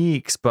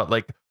uniques, but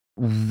like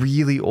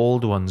really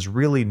old ones,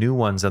 really new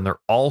ones, and they're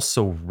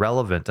also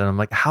relevant. And I'm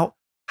like, how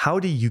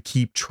do you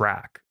keep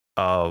track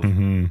of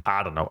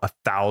I don't know,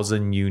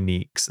 1,000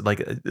 uniques,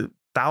 like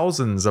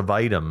thousands of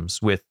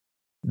items with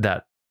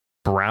that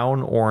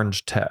brown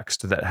orange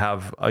text that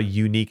have a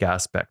unique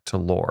aspect to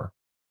lore?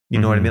 You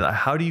know what I mean? Like,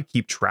 how do you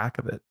keep track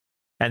of it?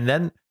 And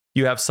then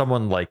you have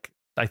someone like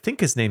I think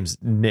his name's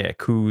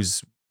Nick,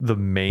 who's the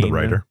main The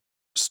writer.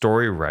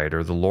 story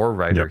writer, the lore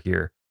writer Yep.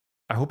 here.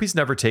 I hope he's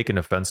never taken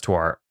offense to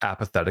our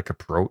apathetic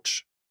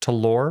approach to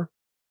lore.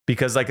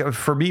 Because like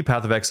for me,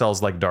 Path of Exile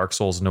is like Dark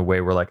Souls in a way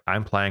where like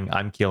I'm playing,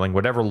 I'm killing,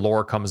 whatever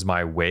lore comes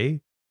my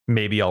way,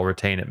 maybe I'll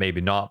retain it,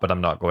 maybe not, but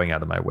I'm not going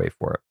out of my way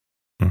for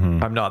it.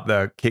 Mhm. I'm not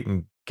the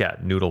kitten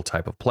cat noodle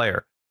type of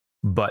player.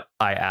 But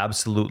I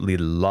absolutely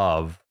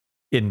love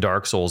in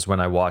Dark Souls when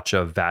I watch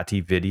a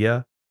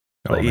VatiVidya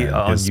Oh, man.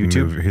 on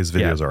YouTube. His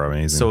videos are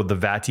amazing. So the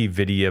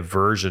VatiVidya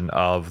version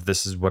of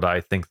this is what I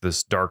think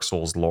this Dark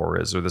Souls lore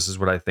is, or this is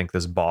what I think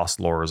this boss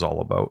lore is all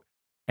about.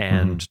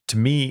 And to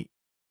me,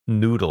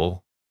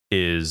 Noodle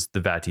is the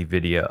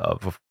VatiVidya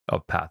of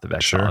Path of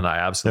Exile, Sure. and I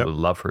absolutely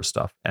love her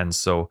stuff. And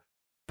so,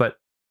 but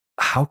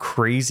how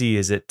crazy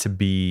is it to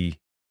be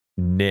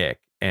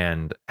Nick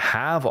and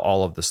have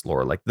all of this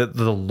lore? Like the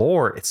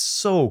lore, it's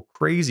so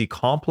crazy,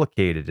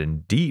 complicated,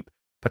 and deep.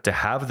 But to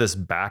have this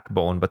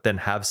backbone, but then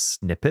have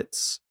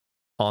snippets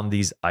on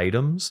these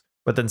items,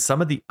 but then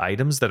some of the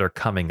items that are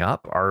coming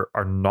up are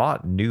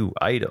not new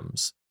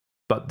items,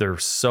 but they're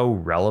so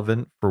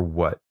relevant for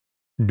what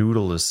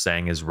Noodle is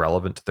saying is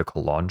relevant to the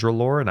Kalandra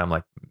lore. And I'm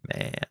like,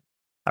 man,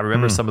 I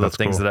remember some of the that's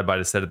things cool. that I might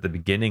have said at the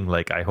beginning.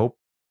 Like, I hope,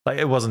 like,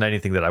 it wasn't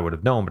anything that I would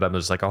have known, but I'm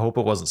just like, I hope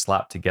it wasn't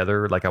slapped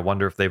together. Like, I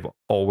wonder if they've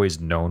always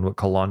known what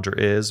Kalandra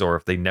is, or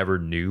if they never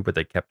knew, but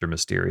they kept her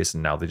mysterious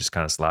and now they just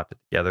kind of slapped it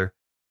together.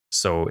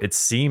 So it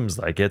seems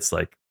like it's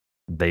like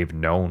they've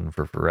known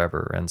for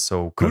forever. And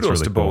so kudos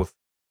really to cool. both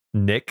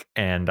Nick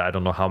and I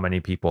don't know how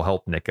many people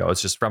help Nick out.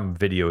 It's just from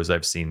videos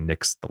I've seen.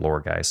 Nick's the lore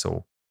guy.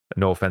 So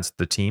no offense to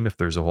the team if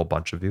there's a whole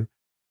bunch of you.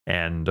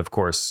 And of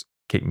course,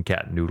 Kitten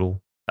Cat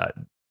Noodle.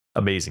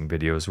 Amazing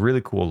videos,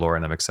 really cool lore.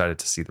 And I'm excited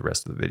to see the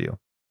rest of the video.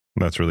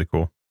 That's really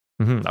cool.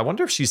 I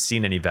wonder if she's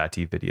seen any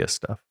VatiVidya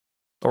stuff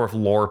or if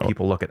lore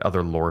people look at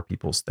other lore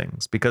people's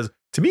things. Because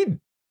to me,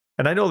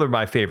 and I know they're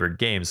my favorite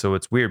games, so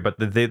it's weird, but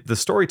the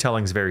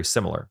storytelling is very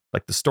similar.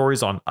 Like the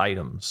stories on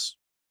items,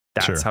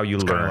 that's Sure. how you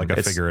It's learn. kind of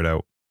like figure it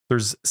out.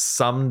 There's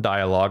some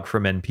dialogue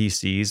from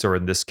NPCs, or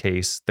in this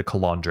case, the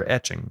Kalandra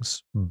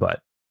etchings,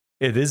 but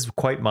it is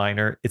quite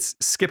minor. It's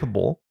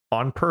skippable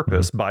on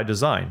purpose by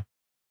design.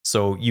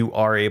 So you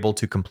are able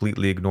to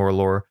completely ignore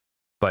lore,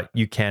 but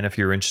you can, if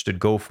you're interested,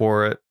 go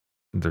for it.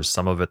 There's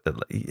some of it that,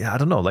 I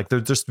don't know, like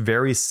they're just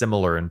very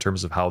similar in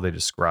terms of how they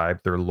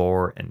describe their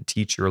lore and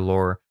teach your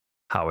lore,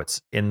 how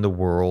it's in the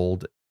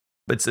world.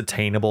 It's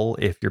attainable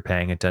if you're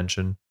paying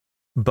attention.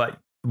 But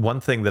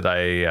one thing that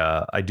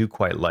I do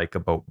quite like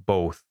about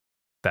both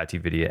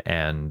VatiVidya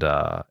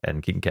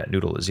and King Cat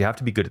Noodle is you have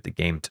to be good at the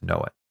game to know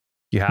it.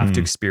 You have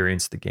to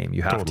experience the game.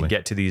 You have to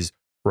get to these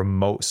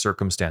remote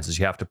circumstances.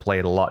 You have to play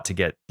it a lot to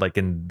get, like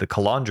in the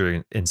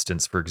Kalandra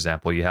instance, for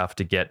example, you have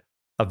to get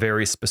a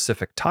very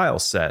specific tile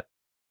set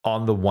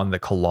on the one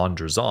that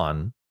Kalandra's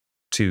on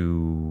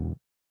to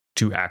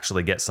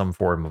actually get some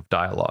form of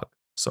dialogue.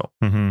 So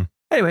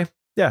anyway,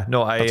 yeah,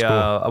 no,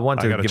 I want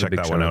to gotta give check a big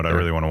that shout one out. there. I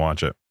really want to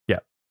watch it. Yeah,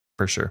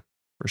 for sure.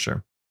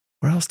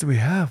 What else do we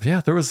have?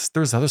 Yeah, there was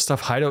other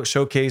stuff. Hideout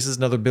showcases,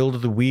 another build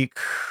of the week,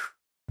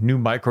 new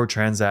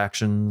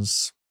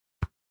microtransactions.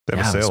 They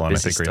have a sale on, I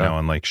busy think, right stuff. now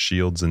on like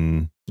shields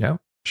and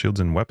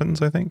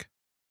weapons, I think.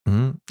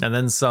 And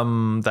then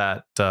some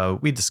that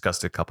we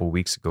discussed a couple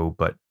weeks ago,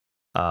 but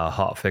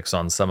hotfix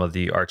on some of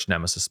the Arch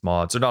Nemesis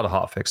mods, or not a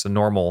hotfix, a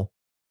normal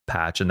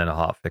patch, and then a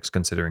hotfix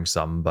considering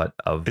some, but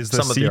of Is the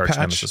some of the C Arch patch-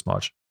 Nemesis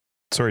mods.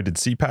 Sorry, did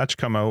C patch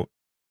come out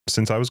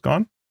since I was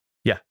gone?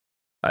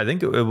 I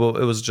think it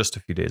was just a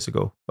few days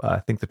ago. I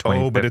think the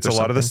 25th. Oh, but it's a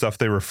lot of the something. stuff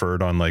they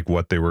referred on, like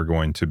what they were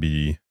going to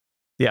be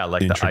Yeah, like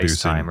the ice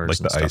introducing, timers, like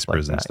and the stuff ice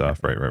prison like that. stuff.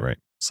 Right.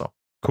 So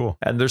Cool.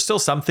 And there's still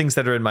some things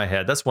that are in my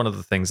head. That's one of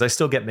the things. I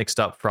still get mixed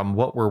up from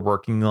what we're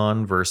working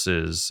on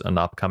versus an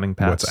upcoming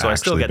patch. What's So I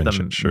still actually get been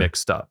them sure.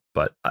 mixed up.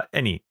 But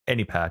any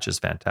patch is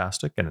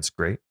fantastic and it's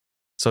great.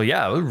 So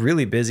yeah, it was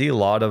really busy. A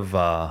lot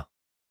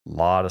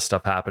of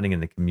stuff happening in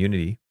the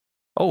community.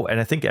 Oh, and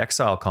I think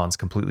ExileCon's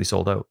completely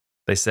sold out.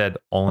 They said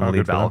only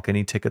good for them.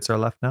 balcony tickets are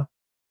left now.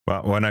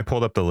 Well, when I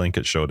pulled up the link,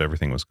 it showed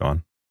everything was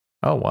gone.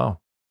 Oh, wow.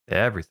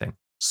 Everything.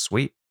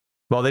 Sweet.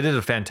 Well, they did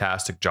a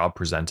fantastic job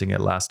presenting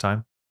it last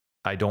time.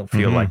 I don't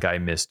feel Mhm. like I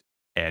missed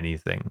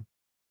anything.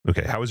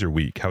 Okay, how was your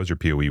week? How was your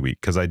PoE week?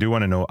 Because I do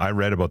want to know. I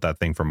read about that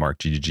thing from Mark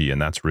GGG,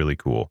 and that's really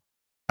cool.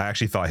 I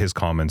actually thought his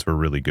comments were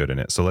really good in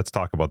it. So let's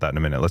talk about that in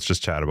a minute. Let's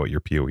just chat about your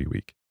PoE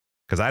week.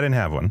 Because I didn't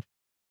have one.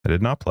 I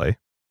did not play.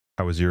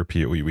 How was your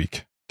PoE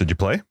week? Did you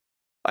play?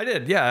 I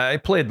did. Yeah, I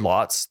played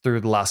lots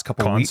through the last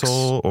couple of weeks.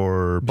 Console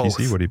or Both.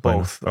 PC? What do you play?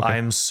 Both.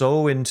 I'm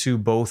so into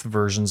both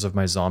versions of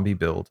my zombie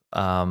build.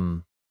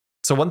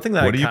 So one thing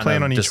that What are you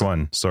playing on each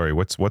one? Sorry,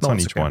 what's No, on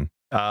it's each okay.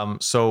 one?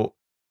 So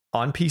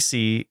on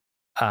PC,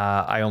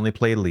 I only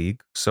play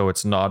League, so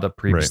it's not a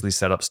previously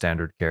set up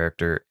standard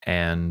character.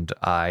 And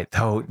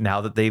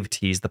now that they've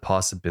teased the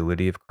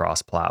possibility of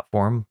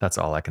cross-platform, that's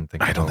all I can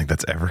think. I don't think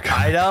that's ever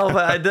coming. I know,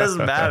 but it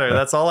doesn't matter.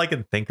 That's all I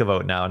can think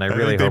about now, and I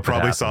really think they hope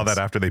probably saw that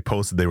after they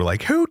posted. They were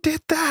like, "Who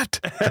did that?"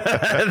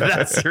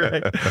 That's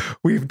right.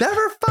 We've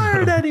never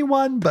fired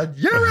anyone, but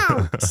you're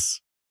out.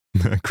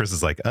 Chris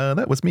is like,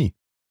 "That was me."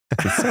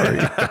 Sorry.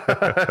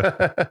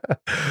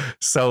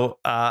 So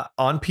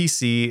on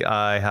PC,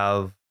 I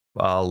have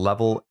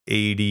level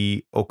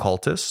 80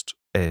 Occultist.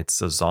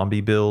 It's a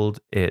zombie build.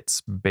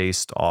 It's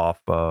based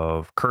off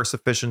of curse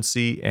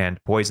efficiency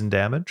and poison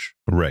damage.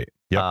 Right.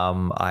 Yep.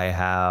 I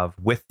have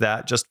with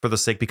that, just for the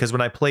sake, because when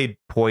I played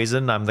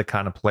poison, I'm the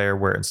kind of player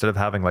where instead of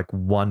having like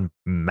one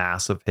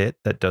massive hit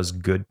that does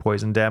good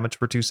poison damage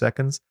for 2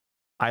 seconds,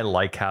 I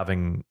like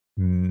having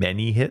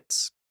many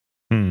hits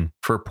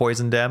for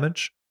poison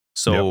damage.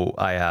 So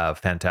I have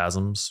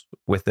phantasms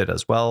with it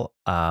as well,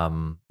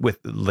 with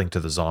linked to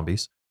the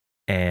zombies.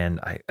 And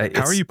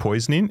how are you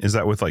poisoning? Is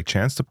that with like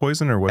chance to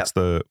poison, or what's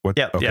the what?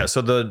 Yeah, okay. Yeah. So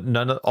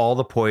all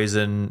the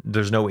poison.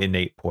 There's no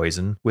innate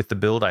poison with the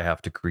build. I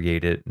have to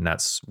create it, and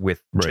that's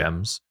with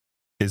gems.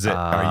 Is it?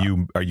 Are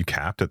you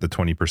capped at the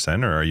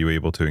 20%, or are you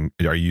able to?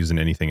 Are you using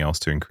anything else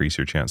to increase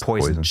your chance?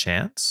 Poison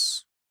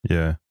chance.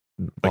 Yeah.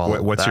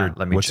 Like what's your?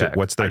 Let me check.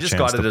 What's their? I just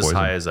got it as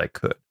high as I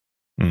could.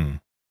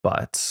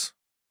 But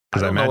I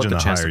don't know what the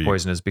chance of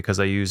poison is because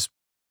I use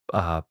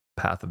Path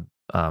of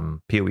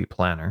PoE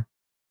Planner.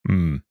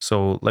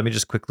 So let me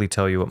just quickly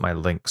tell you what my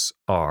links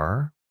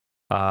are.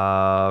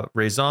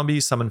 Raise Zombie,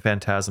 Summon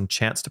Phantasm,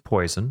 Chance to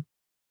Poison,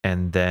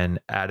 and then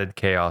added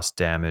Chaos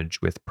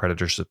Damage with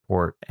Predator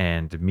Support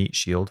and Meat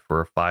Shield for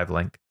a 5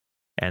 link.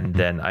 And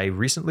then I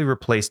recently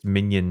replaced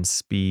Minion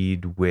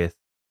Speed with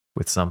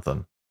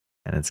something,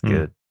 and it's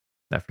good.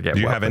 I forget. Do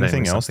you have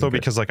anything else though?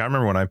 Because like I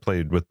remember when I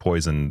played with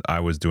Poison, I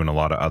was doing a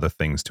lot of other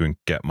things to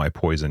get my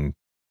Poison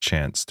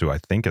chance to, I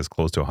think, as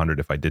close to 100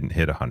 if I didn't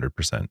hit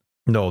 100%.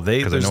 No,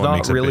 there's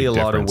not really a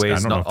lot of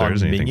ways. Not on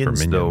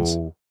minions,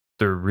 though.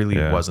 There really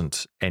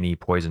wasn't any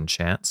poison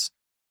chance.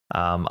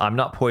 I'm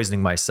not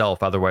poisoning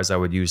myself. Otherwise, I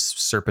would use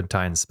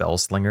Serpentine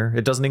Spellslinger.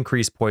 It doesn't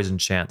increase poison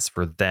chance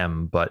for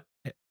them, but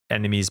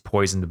enemies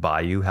poisoned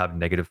by you have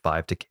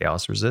 -5 to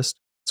chaos resist.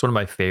 It's one of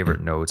my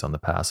favorite nodes on the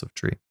passive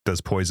tree.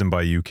 Does poison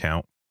by you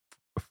count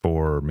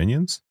for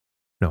minions?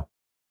 No.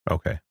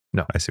 Okay.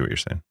 No. I see what you're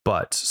saying.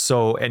 But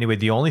so anyway,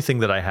 the only thing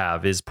that I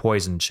have is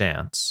poison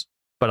chance.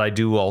 But I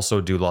do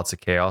also do lots of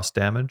chaos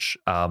damage.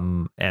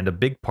 And a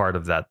big part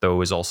of that,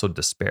 though, is also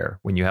despair.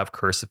 When you have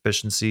curse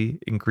efficiency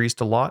increased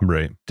a lot,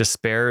 right?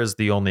 Despair is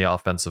the only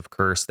offensive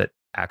curse that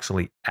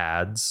actually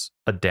adds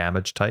a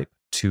damage type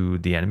to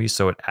the enemy.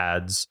 So it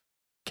adds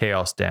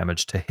chaos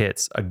damage to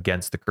hits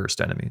against the cursed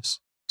enemies.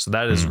 So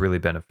that is really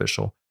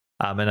beneficial.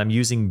 And I'm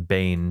using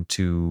Bane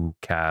to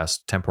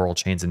cast Temporal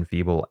Chains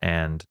Enfeeble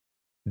and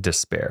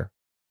Despair.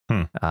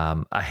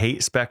 I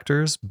hate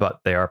specters, but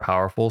they are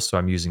powerful, so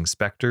I'm using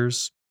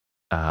specters.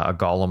 A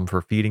golem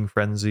for Feeding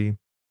Frenzy,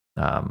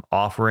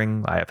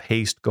 offering. I have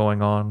haste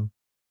going on,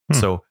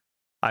 so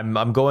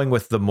I'm going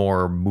with the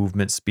more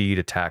movement speed,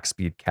 attack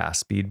speed, cast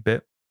speed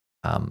bit.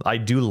 I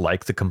do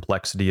like the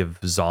complexity of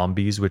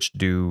zombies, which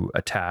do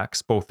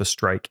attacks, both a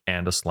strike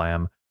and a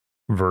slam,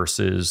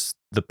 versus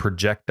the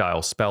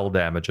projectile spell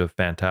damage of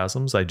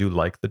phantasms. I do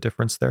like the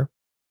difference there.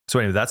 So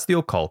anyway, that's the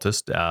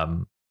Occultist,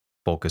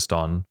 focused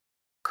on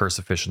curse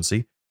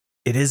efficiency.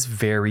 It is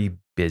very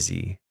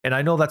busy, and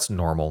I know that's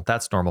normal.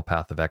 That's normal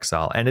Path of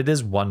Exile, and it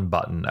is one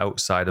button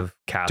outside of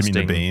casting. Do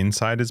you mean the Bane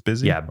side is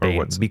busy? Yeah,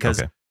 Bane,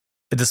 because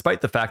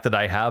despite the fact that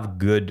I have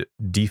good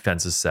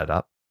defenses set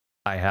up,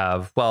 I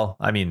have, well,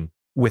 I mean,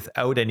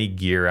 without any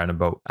gear, I'm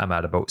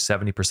at about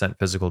 70%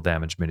 physical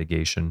damage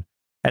mitigation,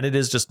 and it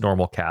is just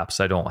normal caps.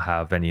 I don't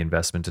have any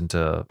investment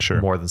into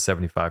more than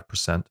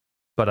 75%,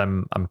 but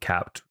I'm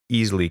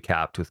easily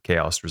capped with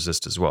chaos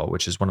resist as well,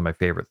 which is one of my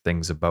favorite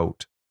things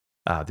about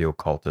the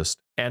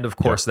Occultist. And of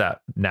course,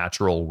 that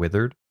natural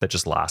withered that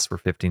just lasts for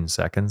 15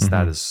 seconds.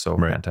 That is so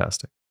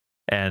fantastic.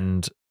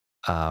 And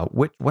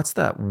what's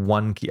that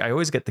one key? I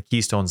always get the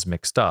keystones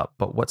mixed up,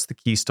 but what's the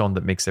keystone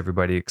that makes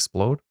everybody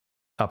explode?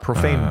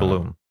 Profane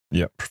Bloom.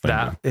 Yeah,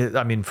 Profane Bloom.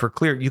 I mean, for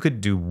clear, you could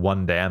do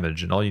 1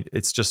 damage and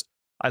it's just,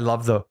 I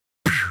love the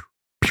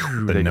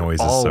noise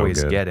is always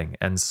so good. Getting.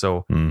 And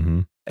so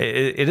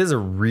it is a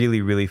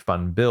really, really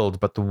fun build,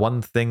 but the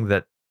one thing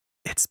that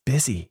it's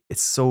busy.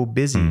 It's so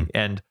busy.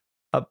 And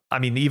I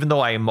mean, even though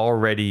I am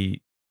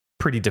already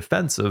pretty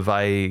defensive,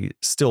 I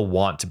still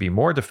want to be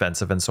more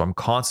defensive. And so I'm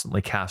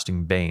constantly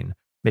casting Bane,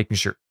 making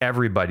sure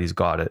everybody's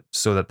got it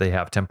so that they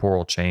have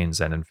Temporal Chains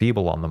and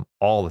Enfeeble on them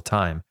all the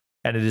time.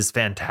 And it is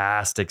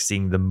fantastic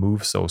seeing them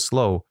move so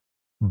slow.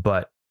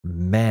 But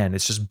man,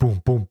 it's just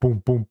boom, boom,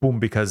 boom, boom, boom,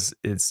 because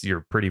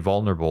you're pretty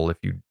vulnerable if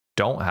you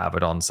don't have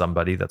it on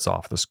somebody that's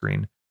off the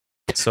screen.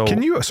 So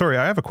sorry,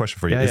 I have a question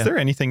for you. Is there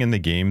anything in the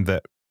game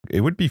that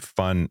it would be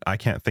fun? I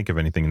can't think of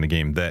anything in the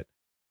game that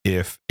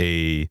if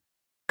a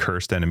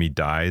cursed enemy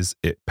dies,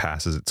 it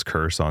passes its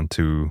curse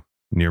onto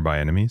nearby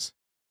enemies.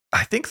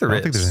 I think there I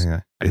is. don't think there's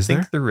anything. I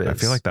think there is. I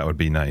feel like that would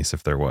be nice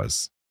if there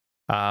was.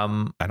 I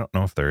don't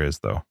know if there is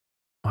though.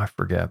 I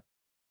forget.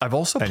 I've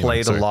also Anyway,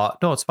 played sorry. a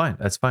lot. No, it's fine.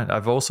 It's fine.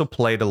 I've also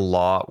played a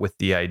lot with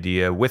the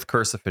idea with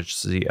curse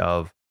efficiency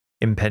of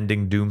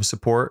impending doom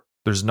support.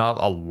 There's not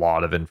a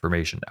lot of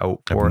information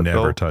out for I've it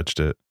never though. touched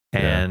it.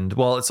 And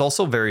well, it's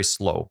also very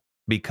slow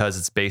because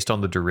it's based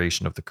on the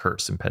duration of the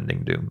curse,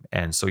 impending doom.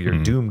 And so your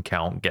doom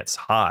count gets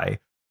high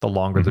the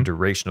longer the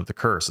duration of the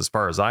curse, as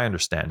far as I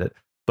understand it.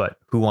 But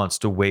who wants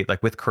to wait?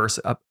 Like with curse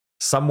up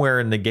somewhere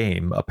in the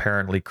game,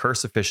 apparently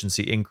curse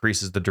efficiency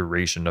increases the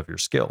duration of your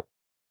skill,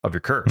 of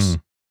your curse.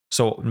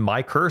 So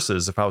my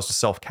curses, if I was to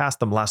self-cast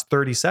them, last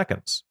 30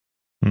 seconds.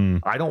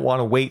 I don't want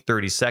to wait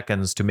 30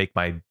 seconds to make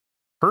my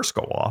curse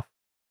go off,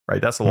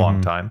 right? That's a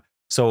long time.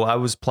 So I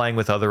was playing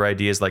with other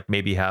ideas, like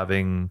maybe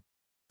having,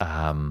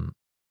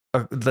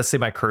 let's say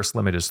my curse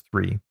limit is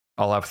 3.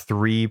 I'll have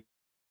 3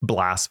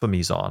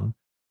 blasphemies on,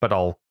 but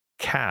I'll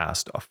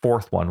cast a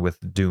 4th one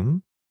with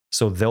doom.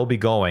 So they'll be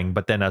going,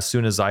 but then as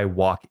soon as I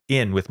walk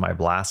in with my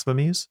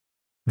blasphemies,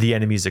 the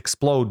enemies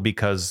explode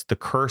because the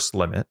curse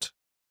limit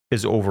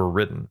is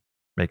overridden.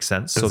 Makes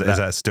sense. Does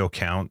that still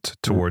count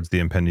towards the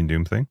impending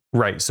doom thing?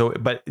 Right.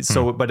 But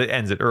it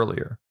ends it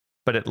earlier.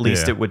 But at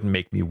least it wouldn't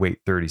make me wait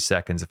 30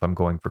 seconds if I'm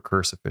going for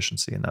curse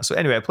efficiency and that. So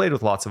anyway, I played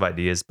with lots of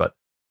ideas, but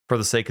for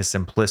the sake of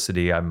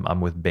simplicity, I'm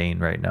with Bane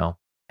right now.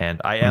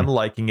 And I am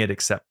liking it,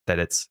 except that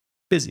it's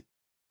busy.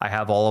 I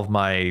have all of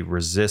my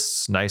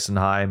resists nice and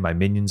high. My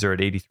minions are at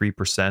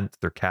 83%.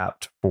 They're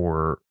capped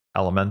for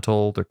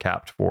elemental. They're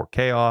capped for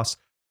chaos.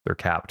 They're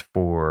capped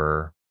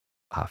for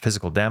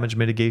physical damage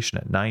mitigation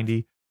at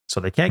 90. So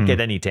they can't get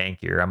any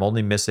tankier. I'm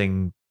only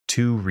missing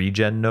 2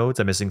 regen nodes.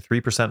 I'm missing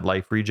 3%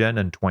 life regen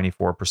and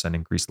 24%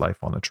 increased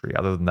life on the tree.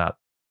 Other than that,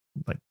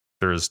 like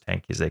they're as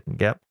tanky as they can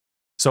get.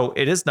 So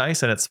it is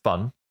nice and it's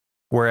fun.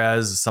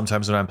 Whereas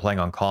sometimes when I'm playing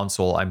on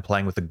console, I'm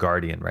playing with the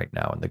Guardian right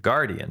now. And the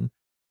Guardian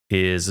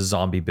is a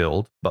zombie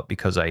build, but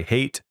because I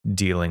hate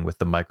dealing with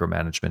the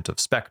micromanagement of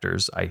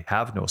specters, I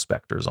have no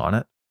specters on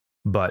it.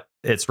 But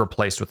it's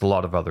replaced with a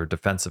lot of other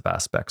defensive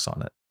aspects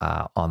on it,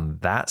 on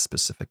that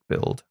specific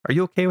build. Are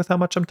you okay with how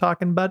much I'm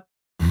talking, bud?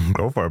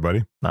 Go for it,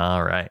 buddy.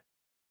 All right.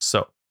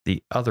 So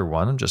the other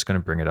one, I'm just going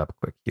to bring it up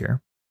quick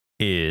here,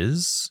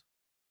 is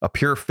a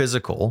pure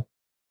physical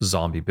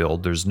zombie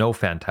build. There's no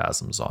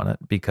phantasms on it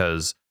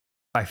because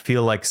I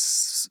feel like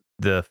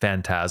the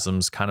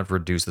phantasms kind of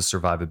reduce the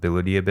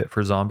survivability a bit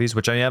for zombies,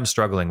 which I am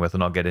struggling with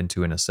and I'll get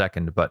into in a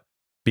second. But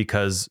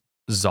because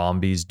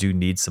zombies do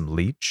need some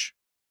leech,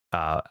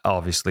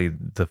 obviously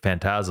the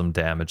phantasm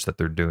damage that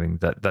they're doing,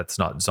 that's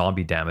not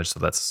zombie damage,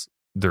 so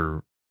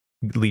they're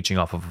leeching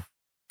off of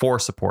 4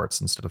 supports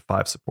instead of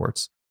 5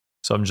 supports.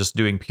 So I'm just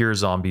doing pure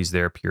zombies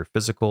there, pure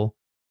physical.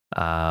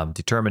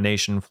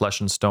 Determination, Flesh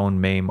and Stone,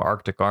 Maim,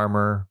 Arctic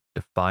Armor,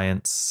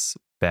 Defiance,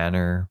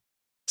 Banner,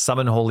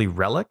 Summon Holy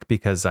Relic,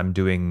 because I'm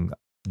doing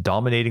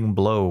Dominating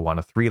Blow on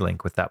a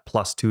 3-link with that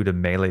 +2 to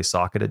melee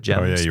socketed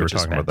gems. Oh yeah, you were which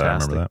is talking about that. I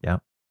remember that.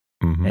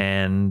 Yeah.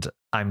 And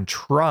I'm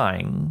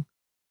trying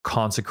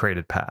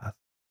Consecrated Path.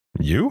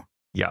 You?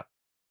 Yeah.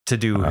 To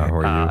do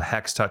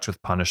Hex Touch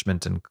with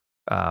Punishment and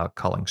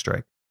Culling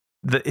Strike.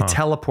 It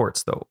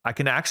teleports though. I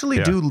can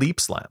actually do Leap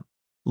Slam.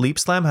 Leap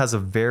Slam has a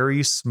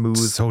very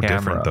smooth camera.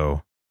 Different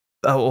though.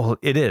 Oh, well,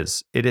 it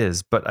is. It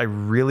is. But I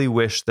really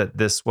wish that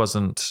this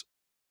wasn't,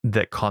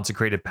 that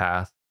Consecrated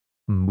Path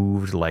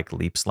moved like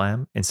Leap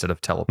Slam instead of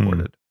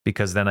teleported,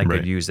 because then I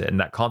could use it. And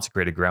that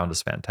Consecrated Ground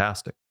is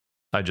fantastic.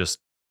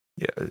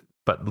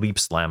 But Leap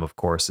Slam, of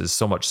course, is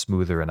so much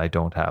smoother, and I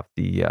don't have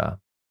the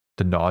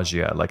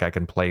nausea. Like I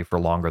can play for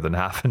longer than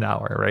half an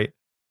hour, right?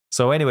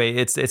 So anyway,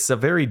 it's a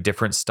very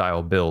different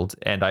style build,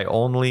 and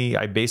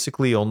I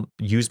basically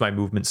use my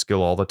movement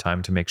skill all the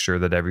time to make sure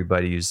that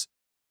everybody's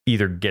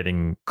either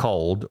getting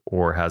culled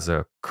or has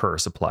a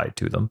curse applied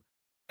to them,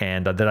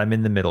 and that I'm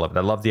in the middle of it.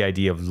 I love the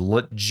idea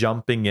of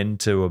jumping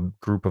into a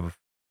group of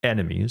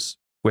enemies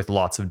with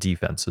lots of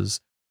defenses,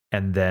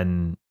 and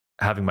then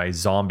having my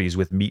zombies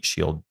with meat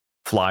shield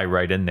fly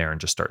right in there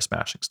and just start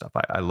smashing stuff.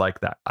 I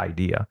like that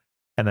idea.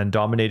 And then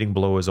Dominating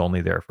Blow is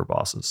only there for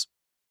bosses.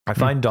 I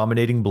find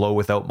Dominating Blow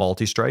without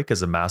multi-strike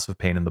is a massive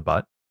pain in the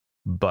butt,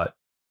 but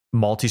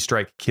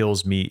multi-strike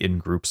kills me in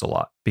groups a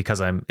lot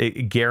because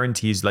it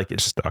guarantees like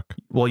it's stuck.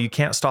 Well, you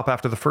can't stop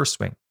after the first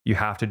swing. You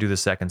have to do the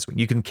second swing.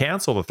 You can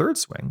cancel the third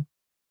swing,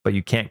 but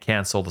you can't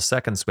cancel the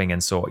second swing.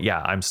 And so,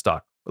 yeah, I'm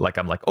stuck. Like,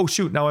 I'm like, oh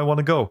shoot, now I want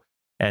to go.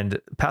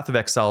 And Path of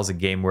Exile is a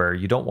game where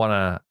you don't want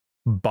to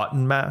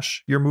button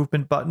mash your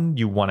movement button.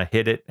 You want to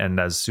hit it. And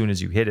as soon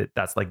as you hit it,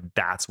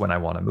 that's when I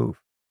want to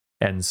move.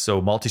 And so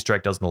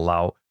multi-strike doesn't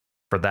allow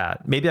for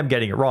that. Maybe I'm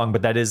getting it wrong,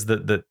 but that is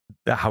the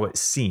how it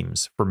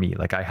seems for me.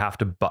 Like I have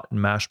to button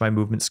mash my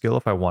movement skill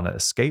if I want to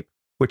escape,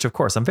 which of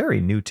course I'm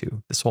very new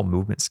to this whole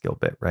movement skill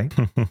bit, right?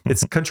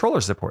 It's controller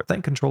support.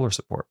 Thank controller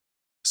support.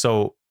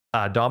 So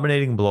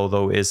Dominating Blow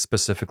though is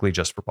specifically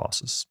just for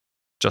bosses.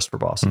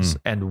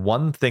 And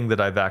one thing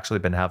that I've actually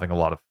been having a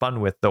lot of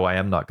fun with, though I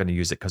am not going to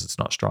use it because it's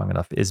not strong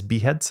enough, is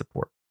Behead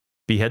support.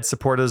 Behead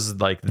support is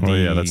like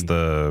that's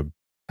the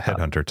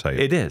headhunter type.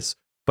 It is.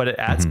 but it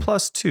adds Mhm.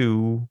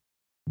 +2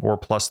 or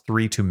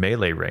 +3 to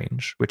melee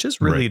range, which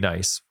is really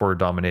nice for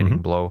dominating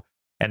blow.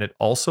 And it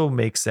also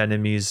makes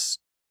enemies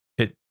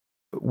it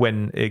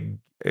when it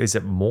is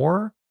it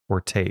more or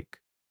take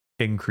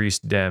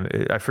increased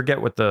damage. I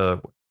forget what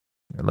the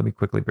let me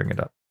quickly bring it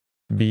up.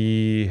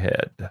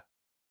 Behead.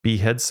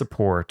 Behead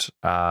support.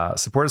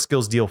 Supportive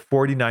skills deal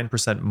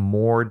 49%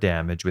 more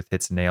damage with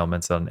hits and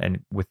ailments on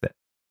and with it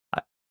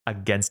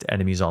against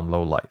enemies on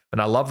low life.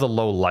 And I love the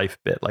low life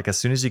bit. Like as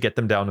soon as you get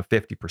them down to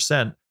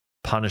 50%,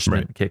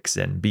 punishment kicks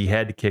in,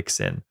 behead kicks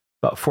in.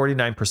 But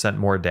 49%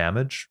 more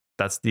damage,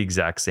 that's the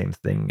exact same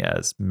thing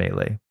as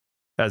melee.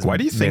 Why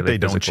do you think they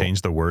don't physical.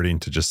 change the wording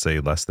to just say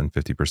less than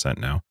 50%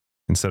 now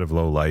instead of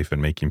low life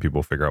and making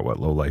people figure out what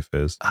low life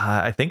is?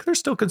 I think they're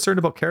still concerned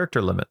about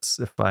character limits,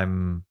 if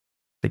I'm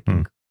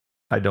thinking.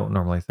 I don't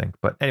normally think.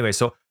 But anyway,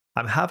 so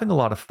I'm having a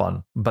lot of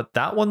fun. But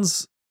that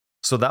one's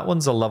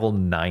a level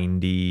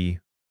 90.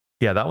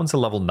 Yeah, that one's a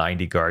level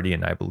 90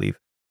 Guardian, I believe.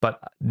 But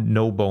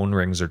no bone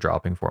rings are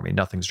dropping for me.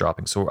 Nothing's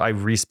dropping. So I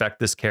respect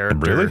this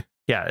character. Really?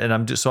 Yeah, and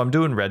I'm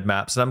doing red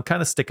maps, and I'm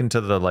kind of sticking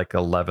to the like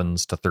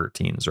 11s to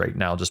 13s right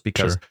now, just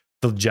because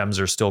the gems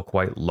are still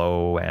quite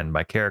low, and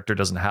my character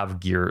doesn't have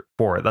gear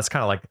for it. That's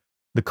kind of like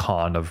the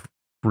con of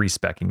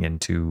respeccing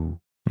into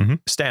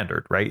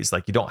standard, right? It's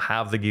like you don't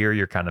have the gear,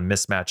 you're kind of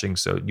mismatching,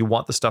 so you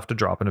want the stuff to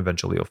drop, and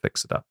eventually you'll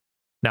fix it up.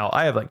 Now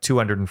I have like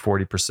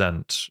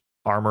 240%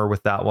 armor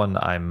with that one.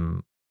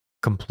 I'm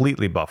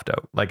completely buffed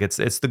out. Like it's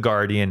the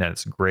Guardian, and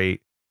it's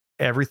great.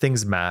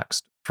 Everything's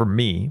maxed for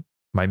me.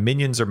 My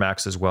minions are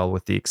maxed as well,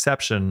 with the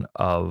exception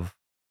of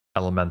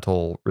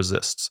elemental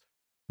resists.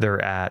 They're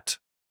at,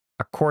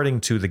 according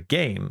to the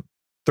game,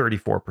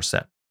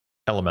 34%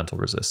 elemental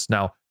resists.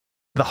 Now,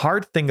 the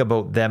hard thing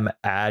about them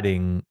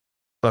adding,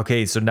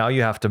 okay, so now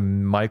you have to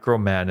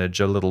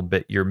micromanage a little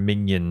bit your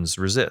minions'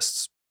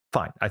 resists.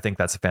 Fine. I think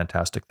that's a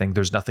fantastic thing.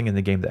 There's nothing in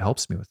the game that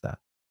helps me with that.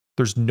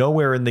 There's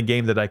nowhere in the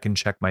game that I can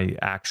check my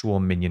actual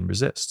minion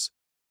resists.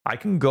 I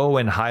can go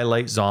and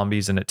highlight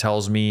zombies and it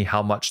tells me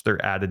how much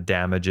their added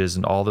damage is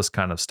and all this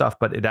kind of stuff.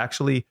 But it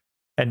actually,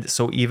 and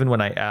so even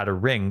when I add a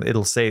ring,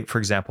 it'll say, for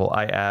example,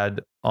 I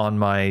add on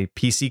my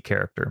PC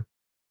character,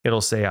 it'll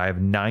say I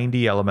have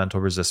 90 elemental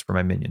resist for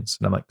my minions.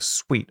 And I'm like,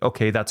 sweet.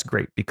 Okay, that's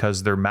great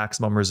because their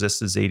maximum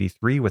resist is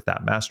 83 with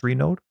that mastery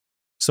node.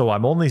 So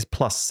I'm only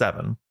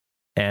 +7.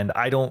 And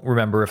I don't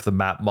remember if the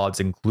map mods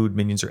include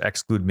minions or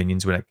exclude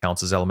minions when it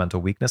counts as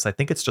elemental weakness. I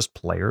think it's just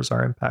players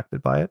are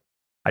impacted by it.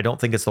 I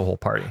don't think it's the whole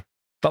party.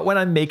 But when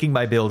I'm making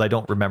my build, I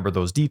don't remember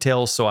those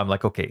details. So I'm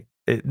like, okay,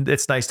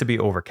 it's nice to be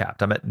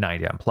overcapped. I'm at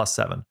 90, I'm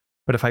 +7.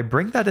 But if I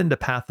bring that into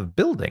Path of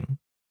Building,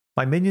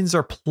 my minions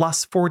are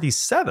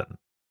 +47.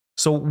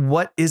 So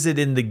what is it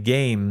in the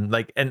game?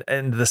 Like, and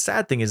the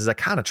sad thing is I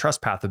kind of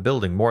trust Path of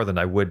Building more than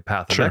I would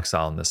Path of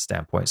Exile in this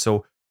standpoint.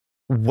 So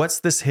what's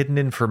this hidden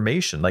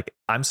information? Like,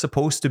 I'm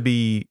supposed to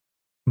be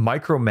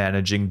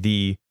micromanaging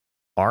the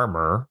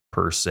armor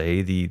per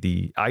se,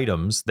 the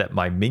items that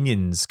my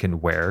minions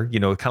can wear,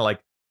 kind of like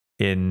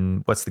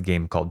in what's the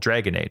game called,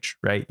 Dragon Age,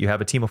 right? You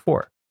have a team of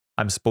 4.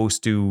 I'm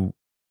supposed to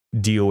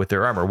deal with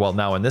their armor. Well,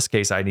 now in this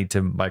case, I need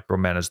to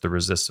micromanage the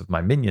resists of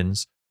my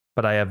minions,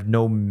 but I have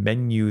no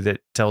menu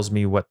that tells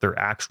me what their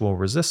actual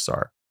resists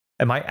are.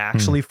 Am I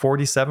actually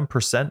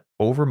 47%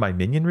 over my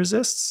minion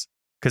resists?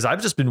 Because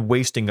I've just been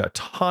wasting a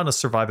ton of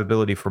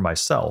survivability for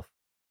myself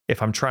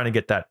if I'm trying to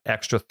get that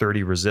extra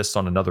 30 resists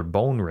on another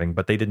bone ring,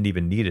 but they didn't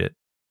even need it.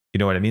 You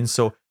know what I mean?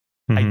 So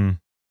I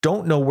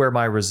don't know where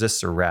my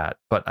resists are at,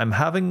 but I'm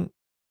having,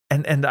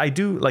 and I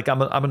do, like,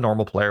 I'm a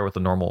normal player with a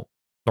normal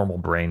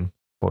brain,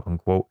 quote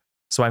unquote.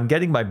 So I'm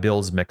getting my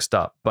builds mixed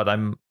up, but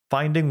I'm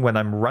finding when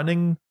I'm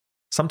running,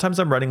 sometimes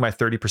I'm running my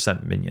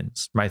 30%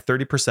 minions, my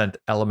 30%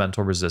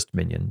 elemental resist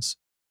minions,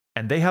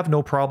 and they have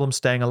no problem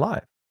staying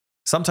alive.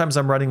 Sometimes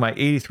I'm running my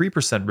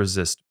 83%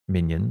 resist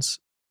minions,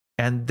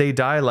 and they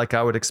die like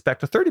I would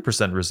expect a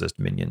 30% resist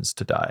minions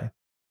to die.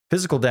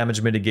 Physical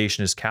damage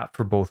mitigation is capped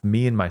for both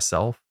me and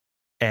myself.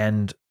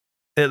 And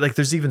like,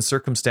 there's even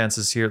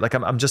circumstances here. Like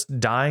I'm just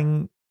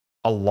dying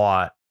a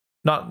lot.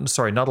 Not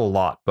a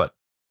lot, but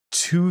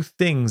 2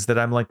 things that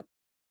I'm like,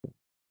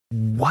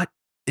 what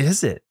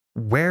is it?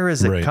 Where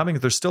is it coming?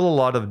 There's still a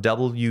lot of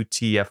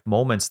WTF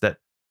moments that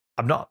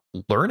I'm not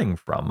learning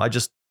from. I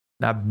just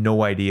have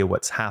no idea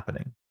what's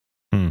happening.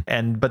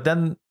 But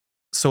then,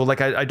 so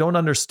like, I don't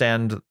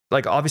understand,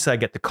 like, obviously I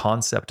get the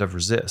concept of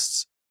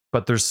resists,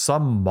 but there's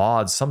some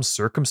mods, some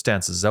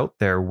circumstances out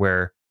there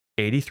where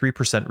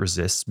 83%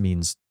 resists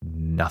means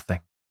nothing,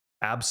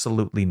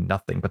 absolutely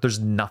nothing, but there's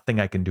nothing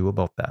I can do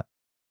about that.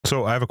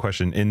 So I have a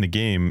question. In the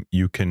game,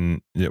 you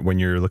can, when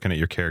you're looking at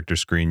your character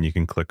screen, you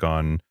can click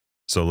on,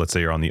 so let's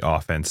say you're on the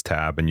offense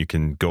tab and you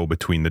can go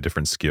between the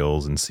different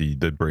skills and see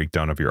the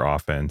breakdown of your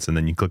offense. And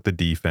then you click the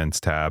defense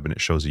tab and it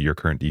shows you your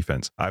current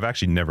defense. I've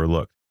actually never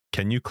looked.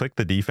 Can you click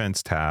the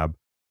defense tab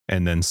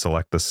and then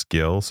select the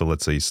skill? So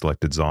let's say you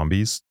selected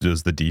zombies.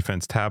 Does the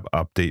defense tab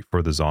update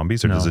for the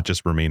zombies, or does it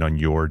just remain on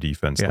your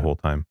defense the whole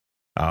time?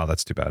 Oh,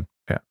 that's too bad.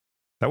 Yeah.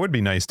 That would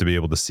be nice to be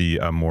able to see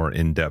a more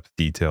in-depth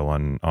detail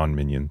on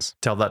minions.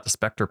 Tell that to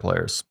Spectre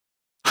players.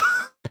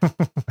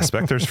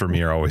 Spectres for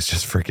me are always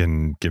just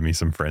freaking give me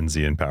some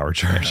frenzy and power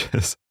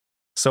charges.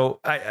 So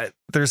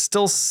there's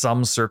still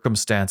some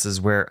circumstances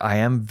where I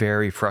am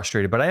very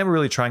frustrated, but I am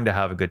really trying to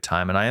have a good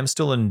time, and I am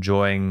still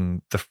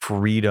enjoying the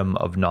freedom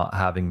of not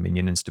having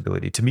minion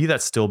instability. To me,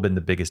 that's still been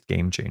the biggest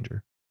game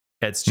changer.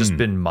 It's just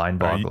been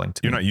mind-boggling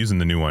to me. You're not using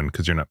the new one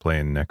because you're not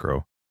playing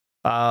Necro.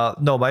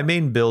 No, my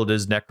main build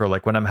is Necro.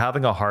 Like when I'm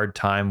having a hard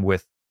time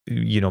with,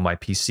 my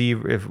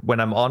PC,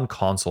 when I'm on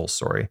console,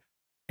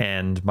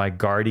 and my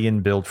Guardian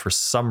build for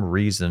some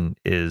reason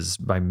is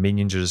my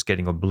minions are just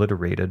getting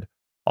obliterated,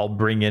 I'll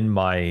bring in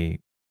my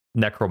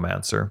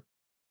Necromancer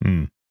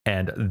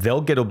and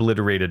they'll get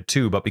obliterated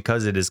too. But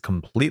because it is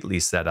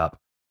completely set up,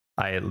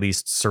 I at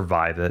least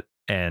survive it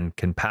and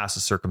can pass a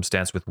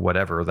circumstance with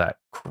whatever that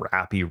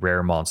crappy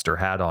rare monster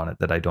had on it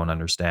that I don't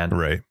understand.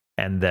 Right.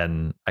 And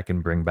then I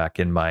can bring back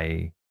in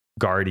my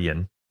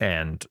Guardian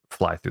and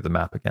fly through the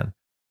map again.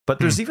 But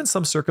there's even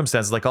some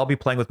circumstances, like I'll be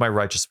playing with my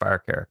Righteous Fire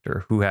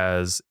character who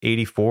has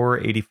 84,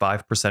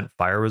 85%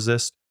 fire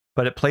resist,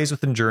 but it plays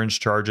with endurance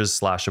charges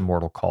 /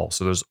 immortal call.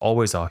 So there's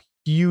always a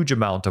huge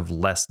amount of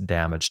less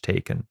damage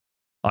taken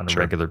on a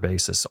regular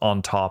basis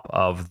on top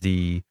of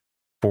the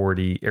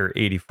 40 or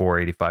 84,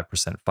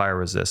 85% fire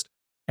resist.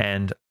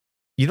 And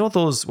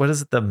those, what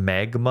is it? The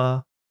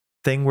magma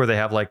thing where they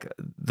have like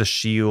the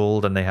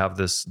shield and they have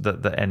this,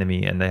 the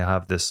enemy, and they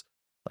have this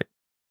like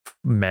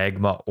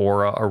magma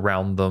aura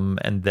around them.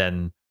 And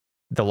then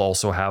they'll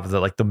also have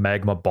the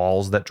magma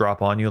balls that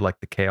drop on you,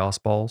 like the chaos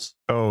balls.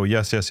 Oh,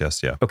 yes.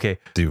 Yeah. Okay.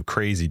 Do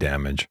crazy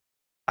damage.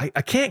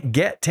 I can't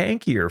get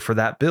tankier for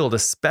that build,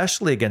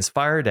 especially against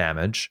fire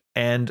damage.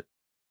 And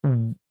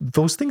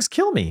those things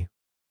kill me.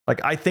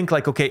 Like I think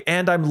okay,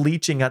 and I'm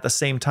leeching at the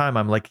same time.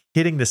 I'm like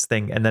hitting this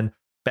thing and then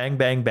bang,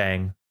 bang,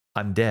 bang,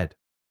 I'm dead.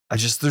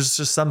 There's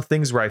just some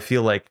things where I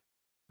feel like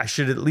I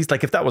should at least,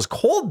 like if that was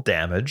cold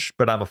damage,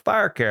 but I'm a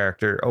fire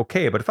character,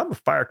 okay. But if I'm a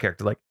fire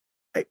character, like,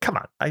 hey, come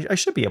on, I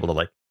should be able to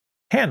like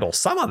handle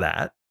some of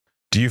that.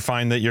 Do you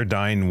find that you're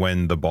dying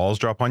when the balls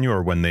drop on you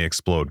or when they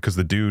explode? Because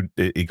the dude,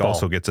 it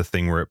also gets a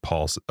thing where it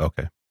pulses.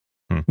 Okay.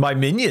 My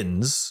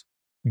minions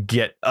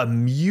get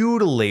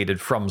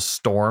mutilated from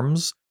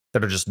storms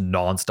that are just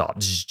nonstop.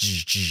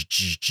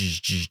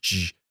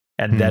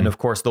 And then, of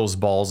course, those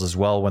balls as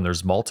well when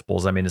there's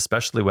multiples. I mean,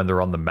 especially when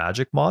they're on the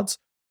magic mods.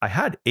 I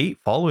had 8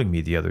 following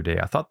me the other day.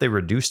 I thought they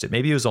reduced it.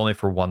 Maybe it was only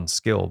for one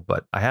skill,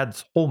 but I had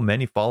so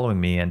many following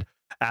me. And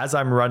as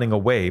I'm running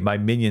away, my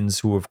minions,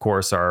 who of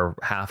course are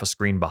half a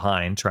screen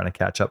behind, trying to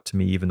catch up to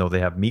me, even though they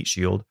have meat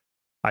shield,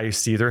 I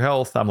see their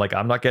health. I'm like,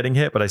 I'm not getting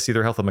hit, but I see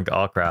their health. I'm like,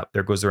 oh crap,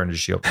 there goes their energy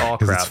shield. Oh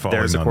crap,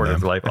 there's a quarter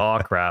of life. Oh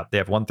crap, they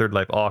have 1/3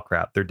 life. Oh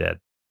crap, they're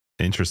dead.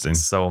 Interesting.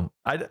 So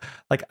I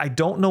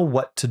don't know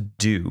what to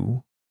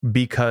do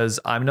because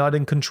I'm not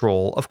in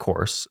control, of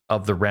course,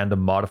 of the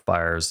random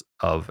modifiers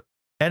of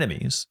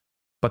enemies,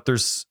 but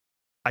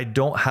I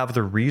don't have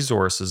the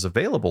resources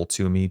available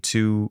to me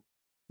to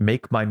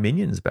make my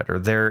minions better.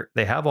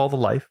 They have all the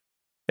life.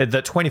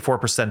 That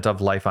 24% of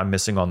life I'm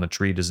missing on the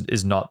tree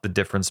is not the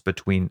difference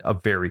between a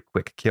very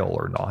quick kill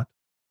or not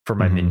for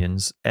my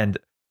minions. And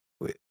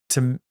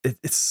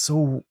it's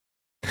so.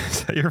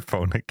 Is that your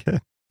phone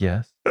again?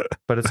 Yes,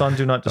 but it's on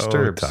Do Not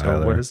Disturb.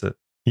 So what is it?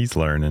 He's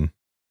learning.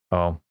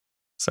 Oh,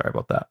 sorry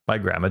about that. My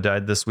grandma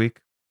died this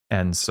week,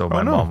 and so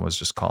my mom was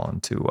just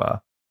calling to.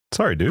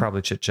 Sorry, dude.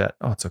 Probably chit chat.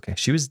 Oh, it's okay.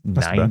 She was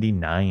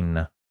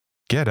 99.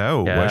 Get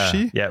out. Yeah. Was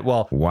she? Yeah.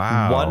 Well,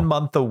 wow. 1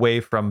 month away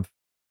from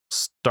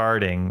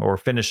starting or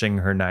finishing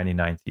her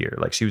 99th year.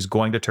 Like she was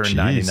going to turn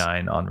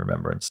 99 on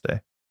Remembrance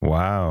Day.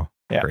 Wow.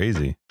 Yeah.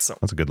 Crazy. So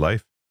that's a good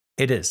life.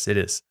 It is.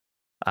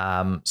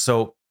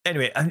 So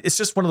anyway, it's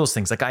just one of those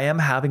things. Like I am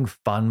having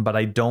fun, but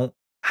I don't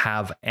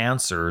have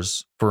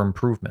answers for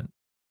improvement.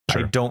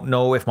 Sure. I don't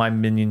know if my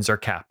minions are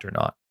capped or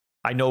not.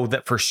 I know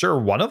that for sure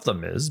one of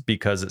them is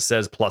because it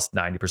says plus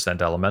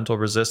 90% elemental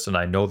resist, and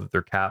I know that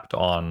they're capped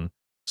on.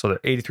 So they're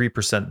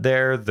 83%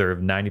 there. They're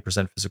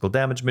 90% physical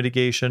damage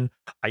mitigation.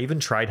 I even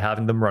tried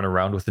having them run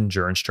around with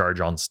endurance charge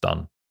on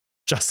stun,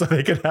 just so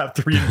they could have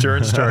 3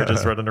 endurance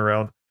charges running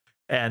around.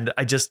 And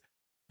I just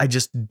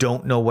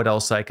don't know what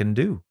else I can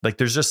do. Like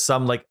there's just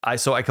some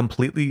I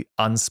completely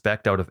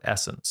unspec'd out of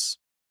essence,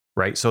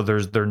 right? So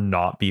they're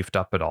not beefed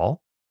up at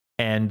all.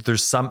 And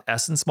there's some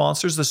essence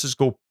monsters that just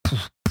go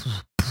poof,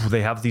 poof, poof.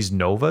 They have these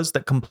novas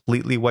that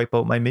completely wipe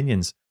out my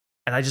minions.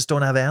 And I just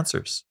don't have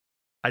answers.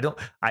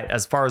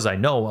 As far as I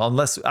know,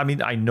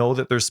 I know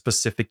that there's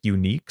specific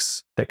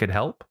uniques that could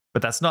help,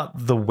 but that's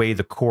not the way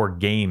the core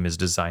game is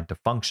designed to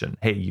function.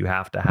 Hey, you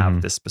have to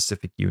have this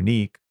specific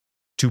unique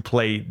to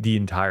play the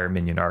entire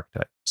minion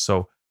archetype.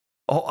 So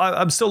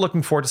I'm still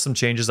looking forward to some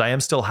changes. I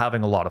am still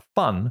having a lot of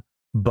fun,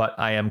 but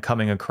I am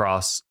coming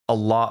across a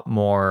lot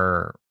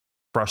more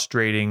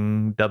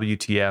frustrating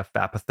WTF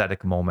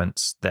apathetic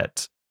moments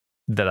that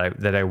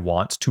I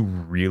want to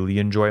really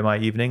enjoy my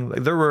evening.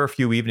 Like, there were a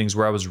few evenings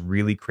where I was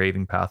really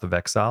craving Path of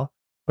Exile,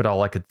 but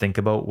all I could think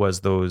about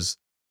was those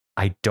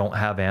I don't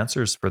have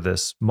answers for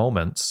this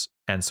moments,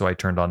 and so I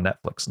turned on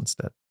Netflix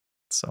instead.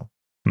 So,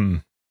 Hmm.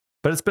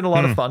 but it's been a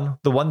lot of fun.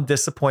 The one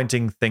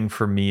disappointing thing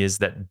for me is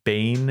that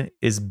Bane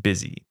is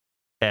busy.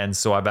 And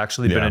so I've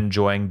actually been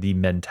enjoying the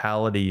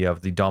mentality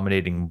of the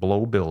Dominating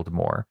Blow build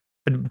more.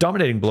 And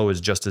Dominating Blow is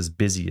just as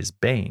busy as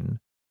Bane,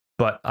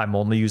 but I'm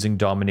only using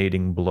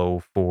Dominating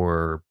Blow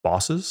for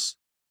bosses.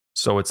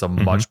 So it's a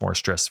much more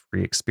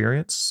stress-free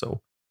experience.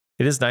 So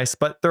it is nice,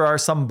 but there are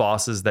some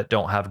bosses that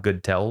don't have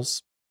good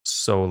tells.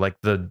 So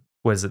like the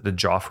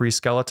Joffrey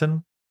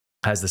skeleton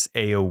has this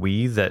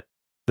AoE that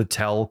the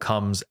tell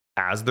comes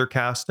as they're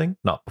casting,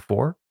 not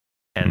before.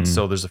 And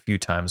so there's a few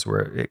times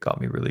where it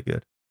got me really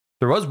good.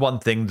 There was one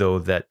thing though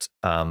that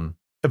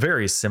a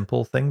very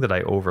simple thing that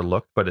I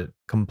overlooked, but it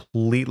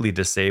completely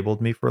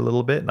disabled me for a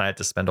little bit, and I had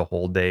to spend a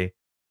whole day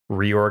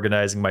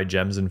reorganizing my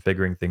gems and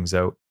figuring things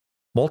out.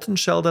 Molten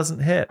Shell doesn't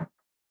hit.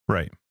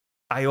 Right.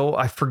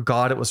 I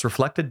forgot it was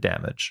reflected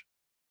damage.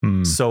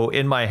 So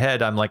in my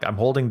head, I'm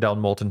holding down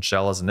Molten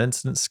Shell as an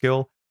instant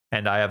skill,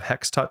 and I have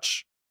Hex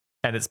Touch,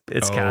 and it's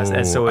cast,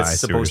 and so it's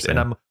supposed to. And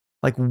I'm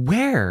like,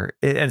 where?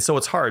 And so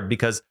it's hard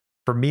because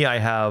for me, I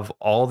have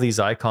all these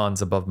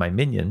icons above my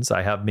minions.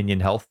 I have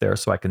minion health there,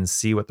 so I can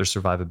see what their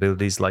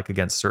survivability is like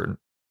against certain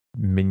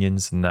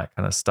minions and that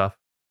kind of stuff.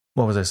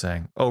 What was I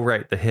saying? Oh,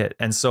 right, the hit.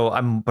 And so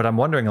I'm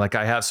wondering, like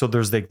so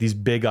there's like these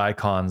big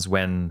icons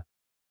when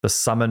the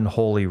Summon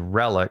Holy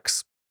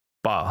Relics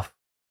buff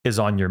is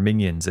on your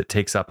minions. It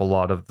takes up a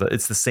lot of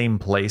it's the same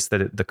place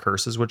that the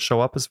curses would show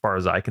up as far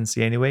as I can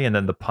see anyway. And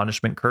then the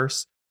punishment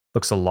curse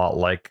looks a lot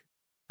like,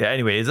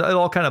 anyway, it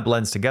all kind of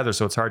blends together.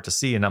 So it's hard to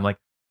see. And I'm like,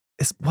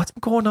 what's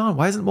going on?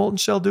 Why isn't Molten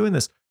Shell doing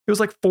this? It was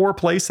like 4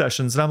 play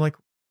sessions. And I'm like,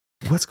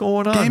 what's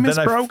going on? Game is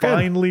then broken. I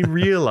finally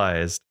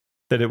realized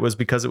that it was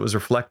because it was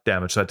reflect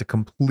damage. So I had to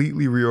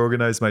completely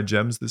reorganize my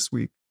gems this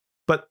week.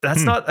 But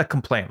that's not a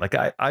complaint. Like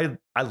I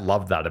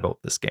love that about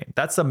this game.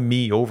 That's a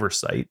me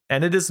oversight.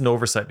 And it is an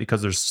oversight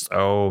because there's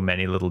so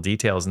many little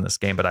details in this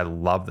game, but I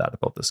love that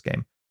about this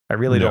game. I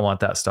really don't want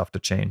that stuff to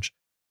change.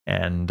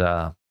 And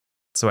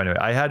so anyway,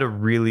 I had a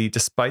really,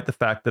 despite the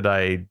fact that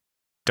I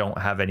don't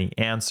have any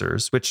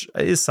answers, which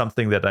is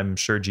something that I'm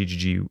sure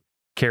GGG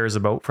cares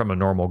about from a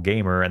normal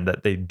gamer and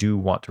that they do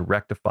want to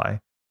rectify.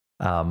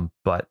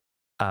 But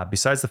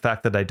besides the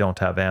fact that I don't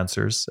have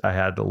answers, I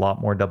had a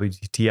lot more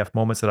WTF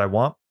moments that I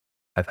want.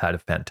 I've had a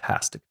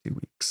fantastic 2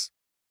 weeks.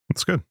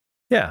 That's good.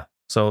 Yeah.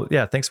 So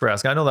yeah, thanks for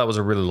asking. I know that was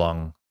a really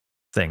long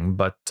thing,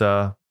 but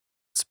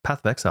it's Path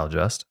of Exile,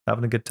 just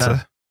having a good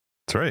time.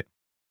 That's right.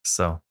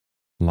 So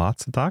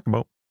lots to talk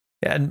about.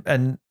 Yeah,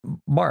 and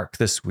Mark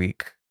this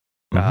week,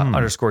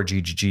 underscore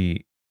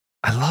GGG.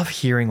 I love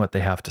hearing what they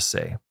have to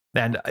say.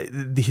 And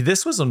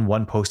this was on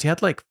one post. He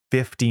had like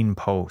 15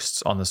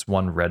 posts on this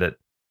one Reddit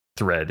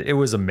thread. It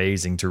was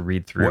amazing to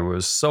read through. It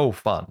was so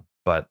fun.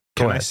 But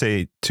can I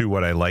say too,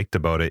 what I liked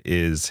about it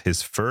is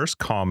his first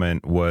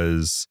comment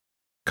was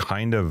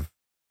kind of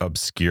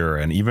obscure.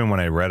 And even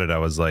when I read it, I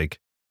was like,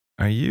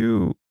 are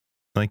you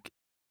like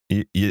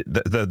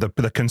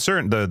the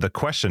concern, the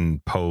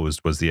question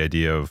posed was the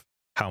idea of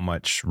how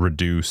much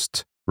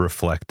reduced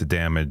reflect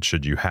damage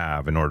should you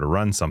have in order to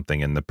run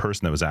something? And the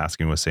person that was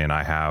asking was saying,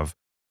 I have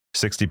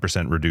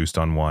 60% reduced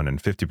on one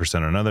and 50%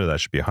 on another. That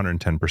should be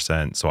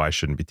 110%. So I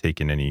shouldn't be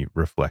taking any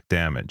reflect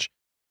damage.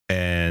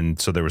 And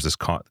so there was this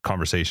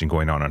conversation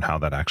going on how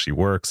that actually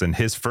works. And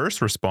his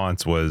first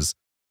response was,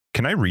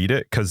 can I read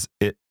it? Because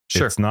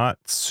it's not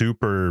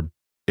super,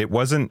 it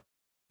wasn't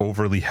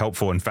overly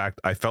helpful. In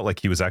fact, I felt like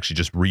he was actually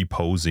just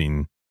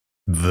reposing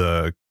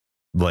the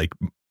like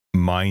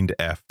mind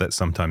F that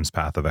sometimes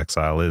Path of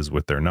Exile is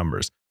with their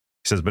numbers.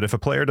 He says, but if a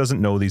player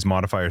doesn't know these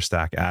modifiers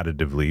stack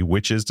additively,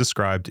 which is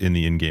described in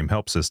the in-game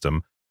help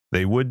system,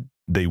 they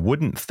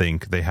wouldn't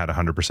think they had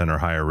 100% or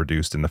higher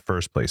reduced in the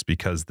first place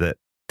because that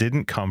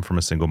didn't come from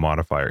a single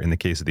modifier. In the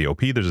case of the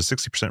OP, there's a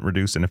 60%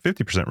 reduced and a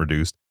 50%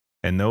 reduced,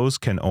 and those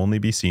can only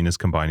be seen as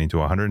combining to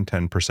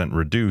 110%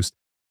 reduced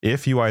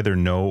if you either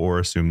know or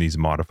assume these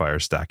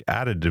modifiers stack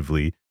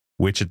additively,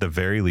 which at the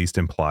very least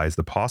implies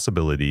the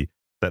possibility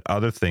that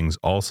other things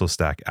also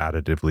stack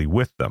additively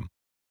with them.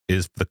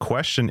 The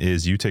question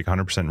is, you take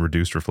 100%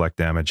 reduced reflect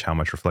damage, how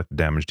much reflected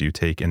damage do you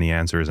take? And the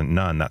answer isn't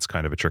none. That's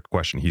kind of a trick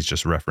question. He's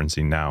just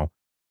referencing now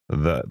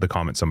the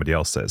comment somebody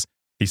else says.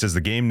 He says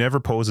the game never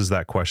poses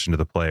that question to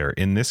the player.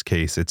 In this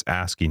case, it's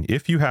asking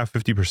if you have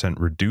 50%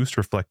 reduced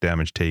reflect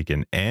damage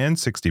taken and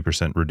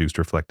 60% reduced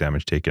reflect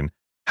damage taken,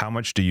 how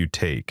much do you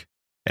take?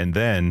 And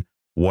then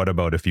what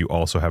about if you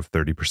also have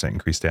 30%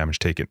 increased damage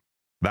taken?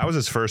 That was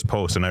his first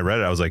post. And I read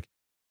it. I was like,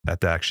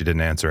 that actually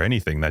didn't answer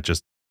anything. That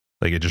just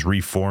like, it just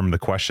reformed the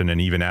question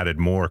and even added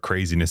more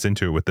craziness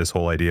into it with this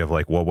whole idea of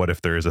like, well, what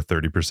if there is a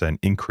 30%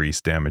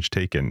 increased damage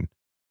taken?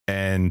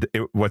 And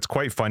what's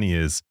quite funny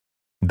is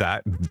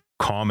that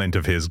comment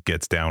of his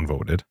gets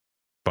downvoted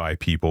by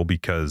people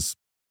because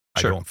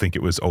I don't think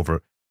it was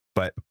over.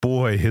 But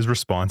boy, his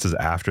responses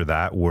after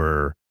that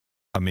were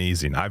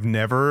amazing. I've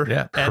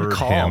never heard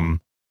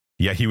him.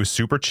 Yeah, he was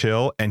super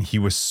chill, and he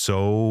was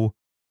so,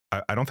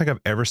 I don't think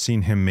I've ever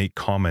seen him make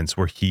comments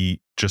where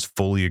he just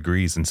fully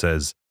agrees and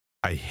says,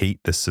 I hate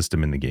this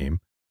system in the game.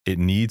 It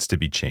needs to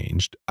be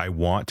changed. I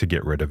want to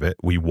get rid of it.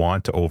 We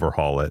want to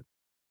overhaul it.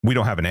 We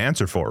don't have an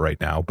answer for it right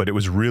now, but it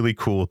was really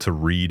cool to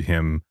read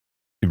him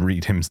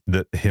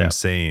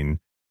saying,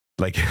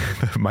 like,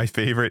 my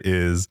favorite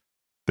is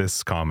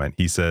this comment.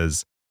 He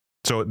says,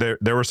 so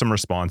there were some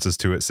responses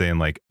to it saying,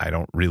 like, I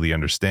don't really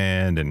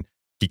understand. And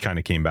he kind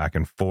of came back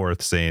and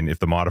forth saying if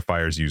the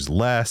modifiers use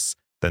less,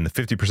 then the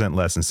 50%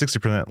 less and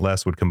 60%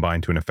 less would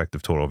combine to an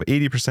effective total of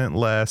 80%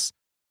 less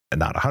and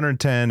not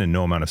 110, and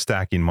no amount of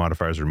stacking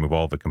modifiers would remove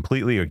all of it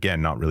completely.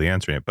 Again, not really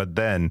answering it. But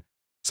then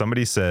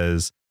somebody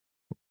says,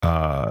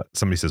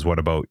 what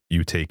about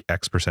you take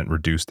X%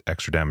 reduced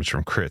extra damage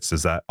from crits?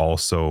 Does that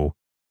also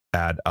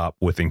add up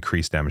with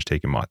increased damage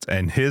taken mods?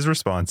 And his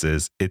response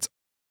is, it's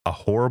a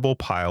horrible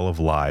pile of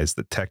lies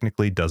that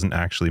technically doesn't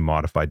actually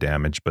modify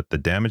damage, but the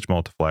damage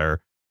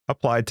multiplier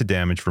applied to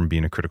damage from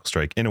being a critical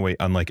strike in a way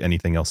unlike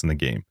anything else in the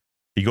game.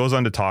 He goes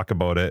on to talk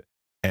about it,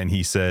 and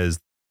he says,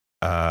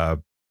 I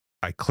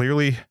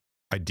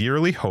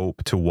dearly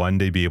hope to one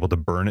day be able to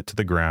burn it to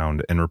the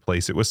ground and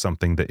replace it with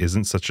something that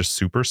isn't such a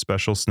super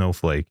special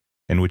snowflake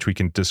in which we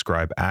can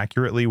describe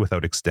accurately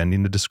without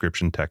extending the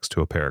description text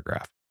to a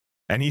paragraph.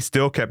 And he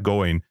still kept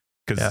going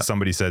because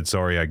somebody said,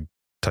 sorry, I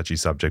touchy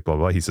subject, blah,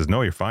 blah. He says,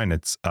 no, you're fine.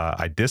 It's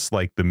I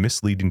dislike the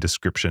misleading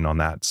description on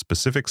that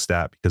specific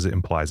stat because it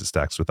implies it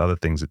stacks with other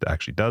things it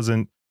actually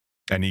doesn't.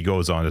 And he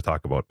goes on to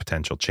talk about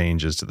potential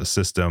changes to the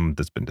system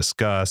that's been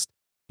discussed.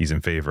 He's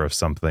in favor of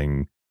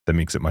something that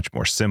makes it much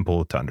more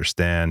simple to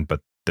understand,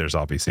 but there's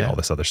obviously all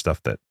this other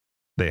stuff that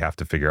they have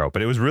to figure out.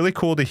 But it was really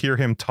cool to hear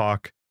him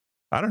talk.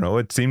 I don't know,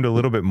 it seemed a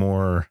little bit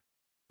more.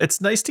 It's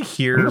nice to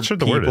hear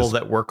people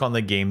that work on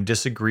the game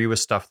disagree with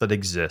stuff that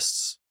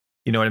exists.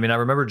 You know what I mean? I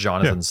remember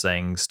Jonathan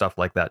saying stuff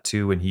like that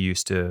too when he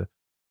used to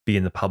be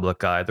in the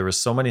public eye. There was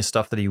so many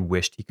stuff that he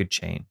wished he could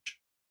change.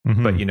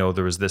 Mm-hmm. But, you know,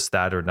 there was this,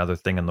 that, or another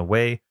thing in the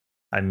way.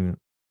 And,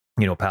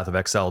 you know, Path of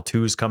Exile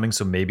 2 is coming.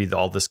 So maybe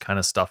all this kind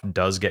of stuff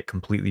does get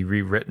completely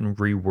rewritten,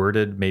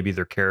 reworded. Maybe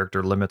their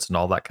character limits and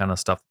all that kind of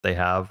stuff that they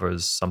have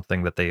is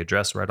something that they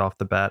address right off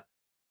the bat.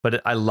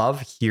 But I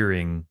love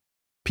hearing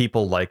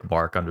people like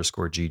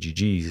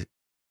Mark_GGG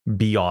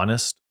be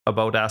honest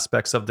about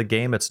aspects of the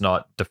game. It's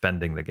not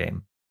defending the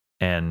game.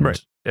 And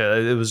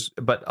it was,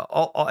 but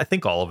I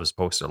think all of his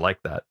posts are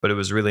like that, but it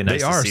was really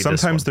nice to see.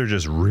 Sometimes they're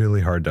just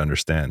really hard to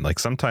understand. Like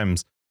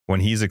sometimes when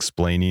he's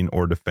explaining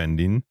or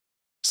defending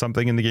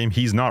something in the game,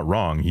 he's not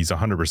wrong. He's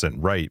 100%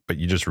 right, but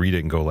you just read it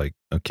and go like,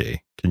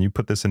 okay, can you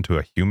put this into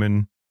a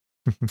human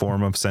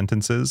form of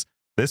sentences?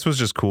 This was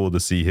just cool to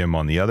see him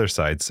on the other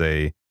side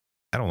say,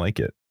 I don't like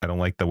it. I don't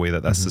like the way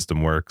that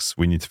system works.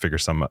 We need to figure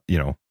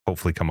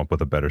hopefully come up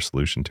with a better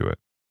solution to it.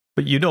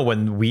 But you know,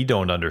 when we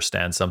don't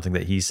understand something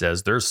that he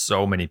says, there's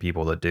so many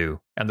people that do,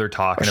 and they're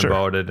talking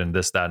about it and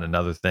this, that, and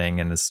another thing.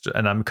 And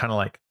I'm kind of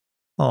like,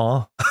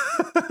 oh,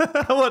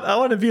 I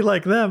want to be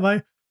like them.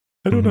 I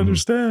don't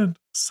understand.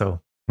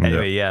 So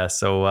anyway,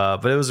 So,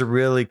 but it was a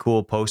really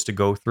cool post to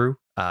go through.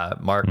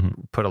 Mark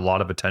put a lot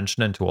of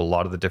attention into a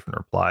lot of the different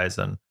replies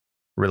and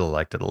really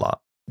liked it a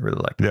lot.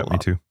 Yeah, me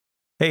too.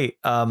 Hey,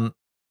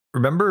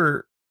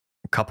 remember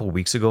a couple of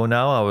weeks ago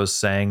now, I was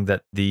saying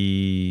that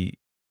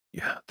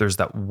there's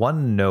that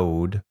one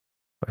node.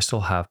 I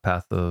still have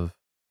Path of.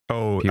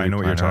 Oh, I know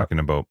what you're talking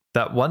about.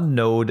 That one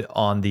node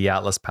on the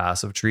Atlas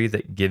passive tree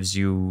that gives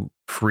you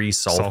free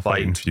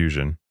sulfite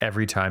infusion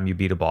every time you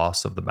beat a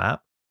boss of the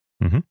map.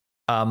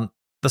 Mm-hmm.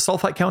 The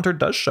sulfite counter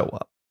does show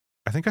up.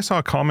 I think I saw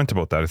a comment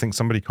about that. I think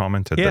somebody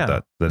commented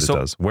that it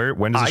does.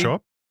 When does it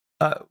show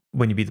up?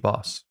 When you beat the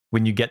boss.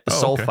 When you get the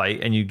sulfite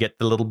and you get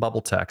the little bubble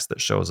text that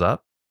shows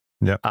up.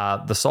 Yeah.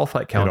 The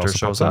sulfite counter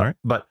shows up, right?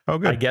 But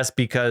I guess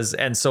because,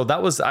 and so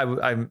that was,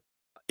 I'm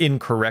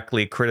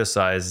incorrectly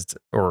criticized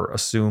or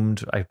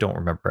assumed. I don't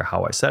remember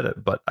how I said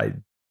it, but I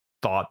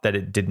thought that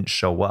it didn't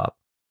show up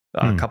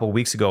a couple of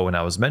weeks ago when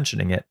I was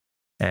mentioning it.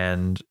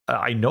 And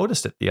I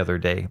noticed it the other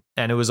day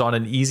and it was on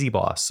an easy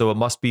boss. So it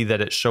must be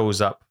that it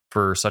shows up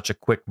for such a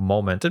quick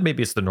moment. And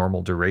maybe it's the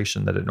normal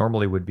duration that it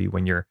normally would be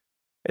when you're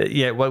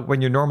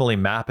normally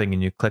mapping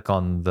and you click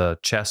on the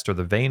chest or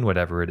the vein,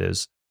 whatever it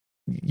is.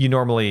 You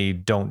normally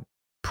don't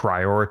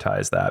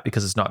prioritize that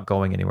because it's not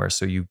going anywhere.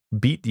 So you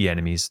beat the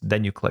enemies,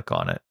 then you click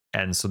on it.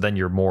 And so then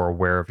you're more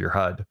aware of your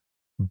HUD.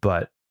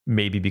 But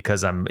maybe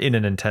because I'm in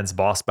an intense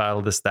boss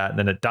battle, this, that, and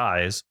then it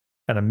dies,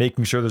 and I'm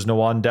making sure there's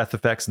no on-death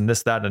effects and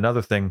this, that, and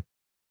another thing,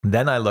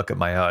 then I look at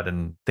my HUD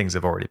and things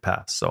have already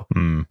passed. So,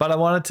 but I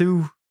wanted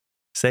to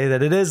say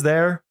that it is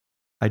there.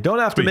 I don't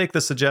have to make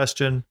the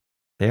suggestion.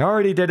 They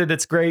already did it.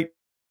 It's great.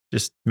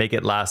 Just make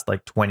it last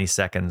like 20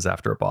 seconds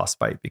after a boss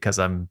fight because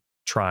I'm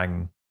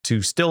trying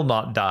to still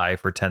not die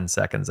for 10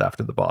 seconds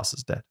after the boss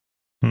is dead.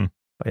 But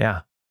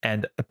yeah,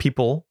 and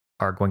people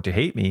are going to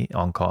hate me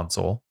on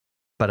console,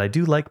 but I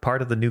do like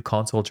part of the new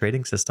console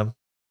trading system.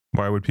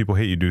 Why would people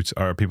hate you?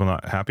 Are people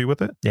not happy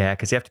with it? Yeah,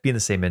 because you have to be in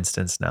the same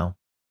instance now.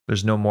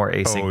 There's no more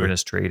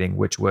asynchronous trading,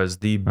 which was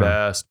the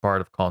best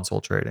part of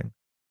console trading.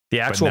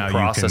 The actual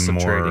process of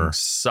trading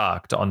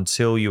sucked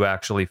until you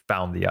actually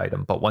found the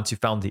item. But once you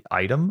found the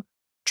item,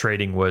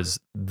 trading was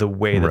the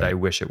way that Right. I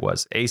wish it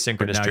was. Asynchronous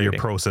But now trading. your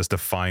process to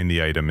find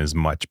the item is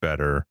much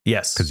better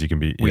Yes. because you can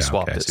be. We yeah,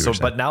 swapped okay, I it. see So, what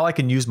you're but now I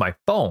can use my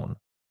phone.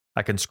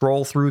 I can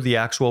scroll through the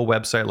actual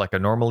website like I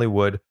normally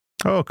would,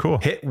 saying. Oh, cool.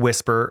 hit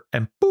whisper,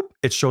 and boop,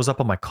 it shows up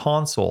on my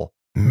console.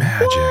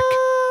 Magic. What?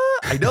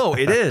 I know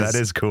it is. That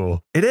is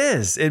cool. It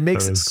is. It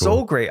makes That it is so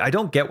cool. great. I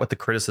don't get what the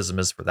criticism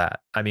is for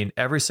that. I mean,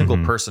 every single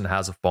Mhm. person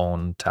has a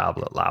phone,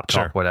 tablet, laptop,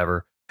 Sure.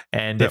 whatever.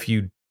 And Yep. if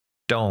you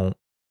don't,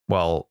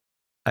 well,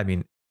 I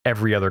mean,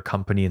 every other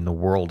company in the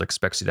world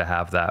expects you to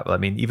have that. I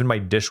mean, even my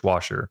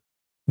dishwasher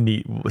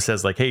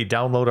says like, "Hey,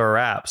 download our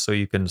app so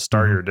you can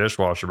start Mhm. your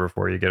dishwasher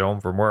before you get home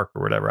from work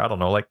or whatever." I don't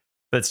know. Like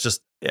that's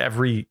just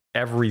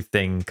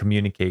everything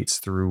communicates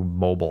through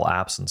mobile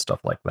apps and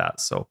stuff like that.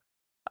 So,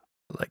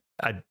 like,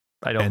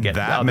 I don't And get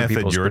that other method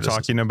people's you're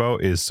criticism. talking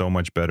about is so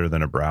much better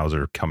than a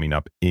browser coming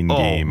up in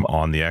game Oh,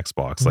 on the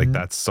Xbox. Like Mhm.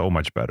 that's so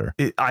much better.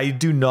 I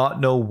do not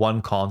know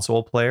one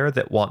console player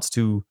that wants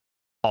to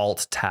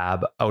alt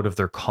tab out of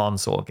their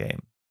console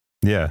game.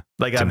 Yeah.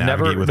 Like To I've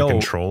navigate never with a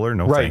controller,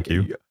 no, right. thank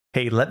you.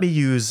 Hey, let me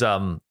use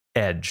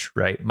Edge,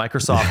 right?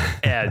 Microsoft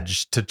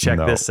Edge to check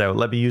No. this out.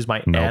 Let me use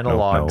my No, no,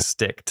 analog no.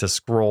 stick to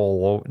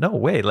scroll. No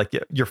way. Like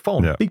your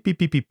phone, Yeah. beep beep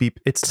beep beep beep.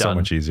 It's So done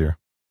much easier.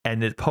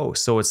 and it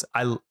posts. So it's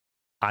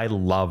I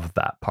love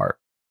that part.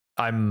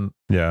 I'm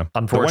Yeah.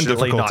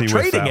 unfortunately the one not difficulty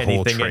with trading that whole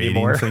anything trading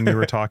anymore. thing you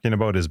were talking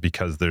about is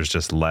because there's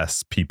just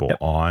less people Yep.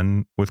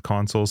 on with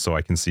consoles. So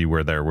I can see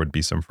where there would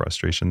be some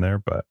frustration there.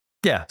 But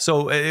Yeah,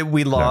 so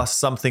we lost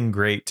something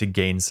great to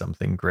gain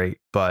something great,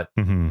 but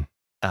Mhm.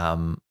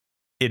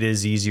 it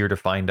is easier to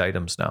find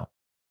items now.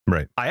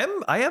 Right. I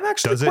am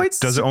actually Does quite.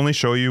 it only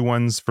show you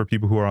ones for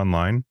people who are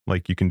online,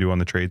 like you can do on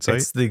the trade site?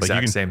 It's the Like,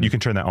 exact you can, same. You can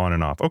turn that on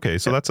and off. Okay,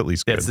 so Yeah. that's at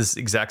least Yeah, good. it's this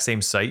exact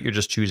same site. You're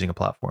just choosing a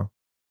platform.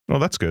 Well,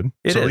 that's good.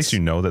 It so at is. least you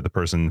know that the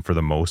person, for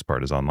the most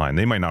part, is online.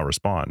 They might not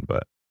respond,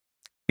 but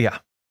Yeah,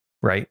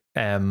 right.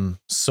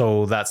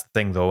 So that's the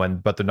thing though,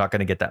 but they're not going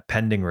to get that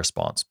pending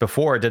response.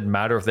 Before, it didn't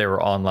matter if they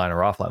were online or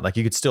offline. Like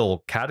you could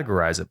still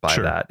categorize it by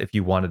Sure. that if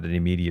you wanted an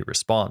immediate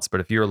response. But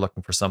if you're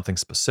looking for something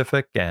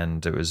specific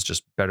and it was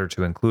just better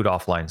to include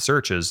offline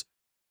searches,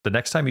 the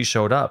next time you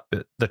showed up,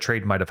 the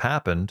trade might have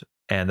happened,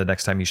 and the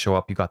next time you show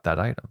up, you got that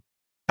item.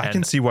 I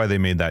can see why they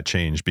made that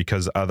change,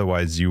 because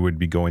otherwise you would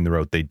be going the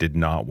route they did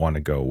not want to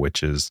go,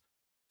 which is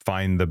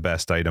find the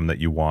best item that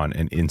you want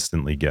and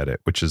instantly get it,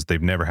 which is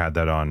they've never had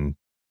that on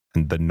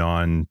the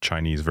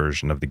non-Chinese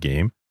version of the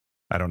game.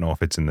 I don't know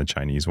if it's in the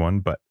Chinese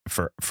one, but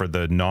for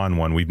the non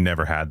one, we've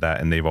never had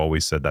that. And they've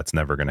always said that's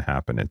never going to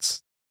happen.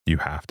 It's, you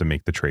have to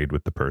make the trade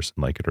with the person,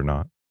 like it or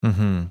not.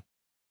 Mm-hmm.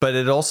 But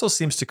it also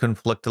seems to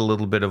conflict a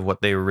little bit of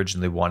what they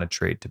originally wanted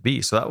trade to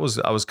be. So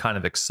I was kind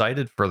of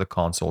excited for the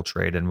console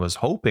trade and was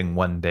hoping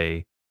one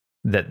day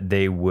that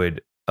they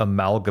would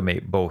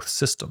amalgamate both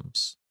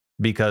systems,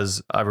 because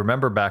I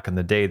remember back in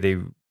the day,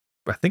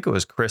 I think it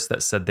was Chris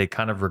that said they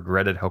kind of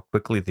regretted how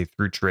quickly they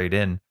threw trade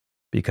in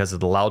because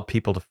it allowed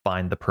people to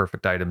find the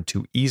perfect item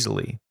too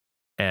easily.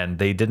 And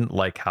they didn't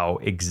like how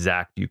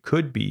exact you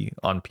could be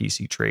on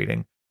PC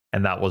trading.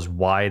 And that was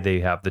why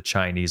they have the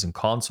Chinese and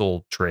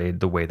console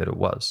trade the way that it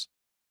was.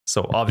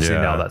 So obviously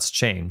now that's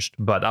changed.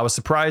 But I was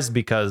surprised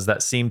because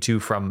that seemed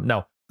to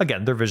now,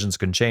 again, their visions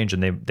can change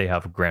and they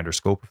have a grander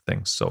scope of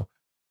things. So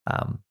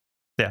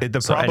yeah. Here's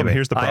the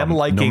problem. I am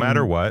liking no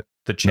matter what,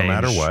 the change. no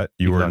matter what,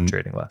 you are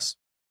trading less.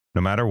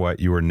 No matter what,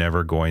 you are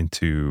never going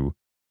to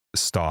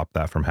stop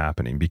that from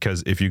happening.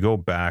 Because if you go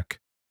back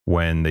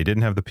when they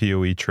didn't have the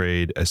PoE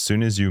trade, as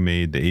soon as you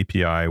made the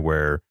API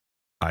where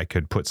I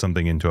could put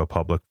something into a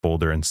public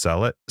folder and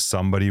sell it,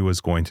 somebody was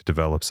going to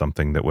develop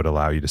something that would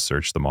allow you to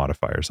search the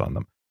modifiers on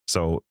them.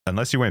 So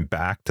unless you went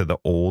back to the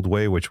old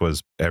way, which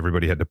was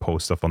everybody had to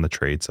post stuff on the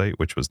trade site,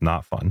 which was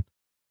not fun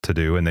to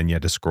do. And then you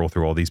had to scroll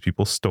through all these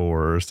people's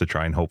stores to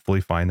try and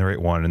hopefully find the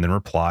right one and then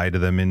reply to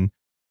them in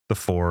the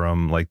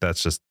forum. Like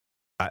that's just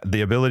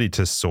the ability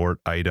to sort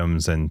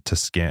items and to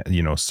scan,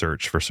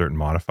 search for certain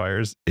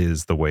modifiers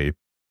is the way.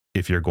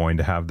 If you're going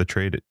to have the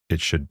trade,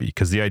 it should be,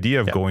 because the idea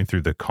of going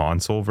through the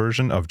console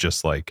version of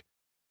just like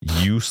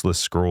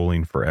useless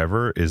scrolling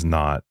forever is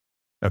not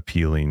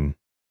appealing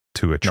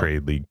to a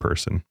trade league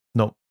person.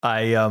 No,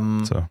 I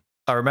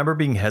remember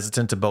being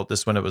hesitant about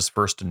this when it was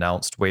first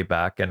announced way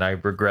back, and I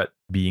regret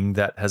being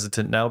that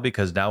hesitant now,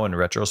 because now in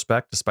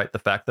retrospect, despite the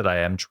fact that I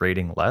am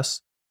trading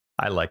less,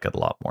 I like it a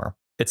lot more.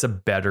 It's a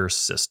better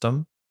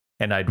system,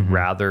 and I'd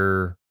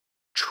rather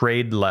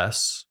trade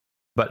less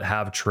but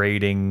have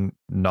trading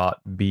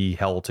not be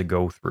hell to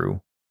go through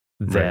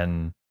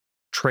than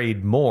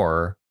trade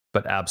more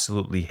but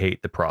absolutely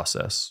hate the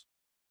process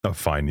of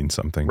finding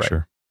something.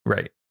 Right.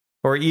 Right.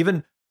 Or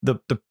even the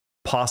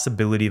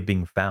possibility of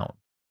being found.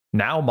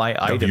 Now my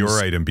items, your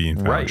item being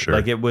found, right? Sure.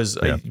 Like it was,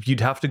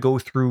 you'd have to go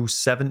through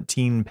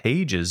 17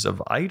 pages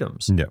of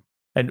items. Yeah.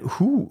 And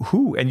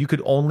who, and you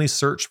could only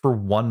search for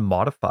one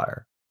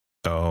modifier.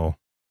 Oh,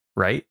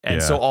 right.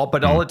 And so all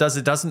it does,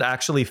 it doesn't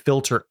actually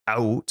filter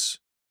out.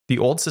 The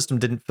old system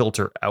didn't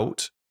filter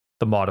out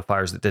the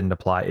modifiers that didn't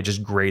apply. It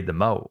just grayed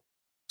them out.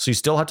 So you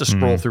still had to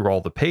scroll through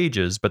all the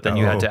pages, but then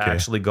you had to okay.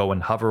 actually go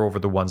and hover over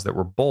the ones that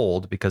were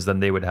bold, because then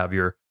they would have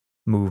your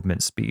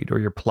movement speed or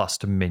your plus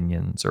to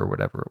minions or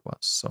whatever it was.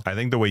 So I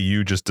think the way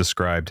you just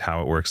described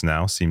how it works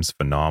now seems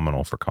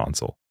phenomenal for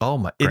console.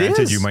 it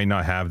Granted, is. you might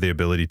not have the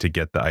ability to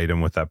get the item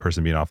with that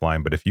person being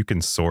offline, but if you can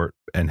sort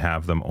and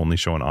have them only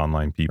showing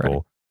online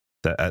people,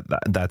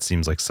 that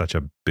seems like such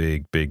a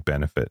big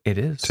benefit. It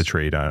is to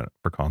trade on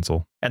for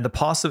console. And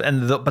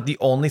but the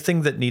only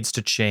thing that needs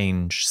to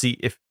change, see,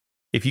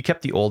 if you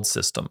kept the old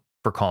system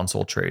for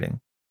console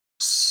trading,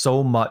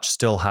 so much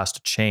still has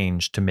to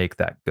change to make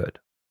that good.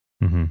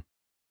 Mm-hmm.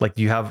 Like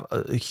you have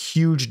a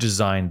huge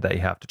design that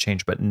you have to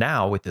change. But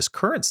now with this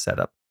current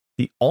setup,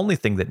 the only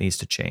thing that needs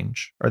to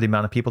change are the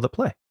amount of people that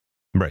play.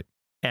 Right.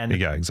 And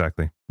yeah,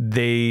 exactly.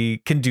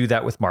 They can do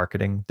that with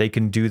marketing. They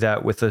can do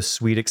that with a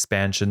sweet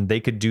expansion. They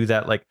could do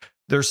that. Like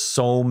there's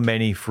so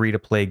many free to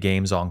play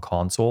games on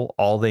console.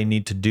 All they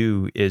need to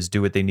do is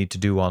do what they need to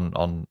do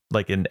on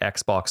like in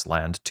Xbox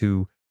land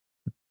to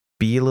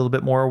be a little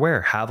bit more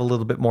aware, have a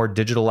little bit more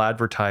digital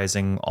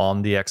advertising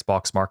on the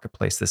Xbox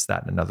marketplace, this,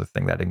 that, and another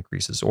thing that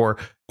increases, or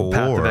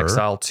Path of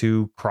Exile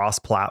 2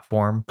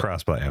 cross-platform.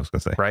 Cross-platform, I was going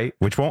to say. Right?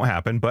 Which won't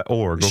happen, but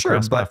go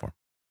cross-platform.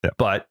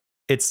 But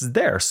it's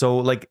there. So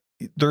like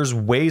there's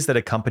ways that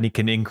a company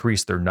can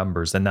increase their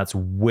numbers, and that's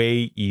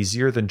way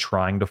easier than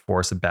trying to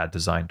force a bad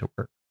design to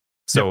work.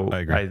 So I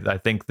agree. I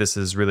think this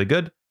is really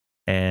good.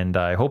 And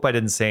I hope I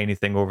didn't say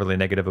anything overly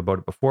negative about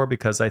it before,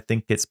 because I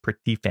think it's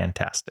pretty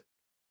fantastic.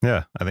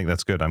 Yeah, I think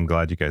that's good. I'm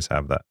glad you guys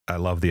have that. I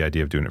love the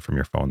idea of doing it from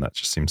your phone. That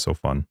just seems so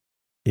fun.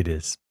 It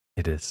is.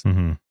 It is.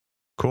 Mm-hmm.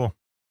 Cool.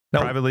 No.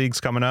 Private leagues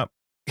coming up.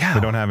 Yeah.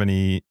 We don't have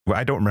any. Well,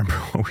 I don't remember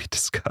what we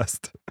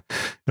discussed.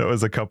 That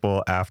was a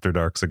couple after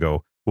darks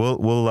ago.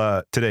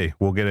 We'll today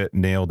we'll get it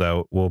nailed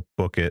out. We'll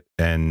book it,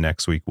 and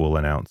next week we'll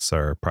announce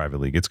our private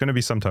league. It's going to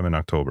be sometime in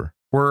October.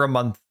 We're a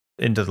month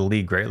into the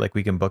league, right? Like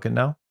we can book it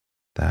now.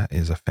 That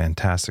is a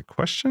fantastic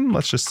question.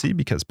 Let's just see,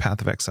 because Path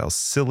of Exile is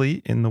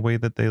silly in the way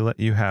that they let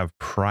you have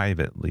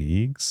private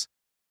leagues.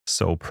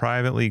 So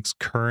private leagues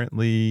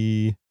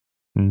currently,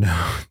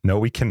 no,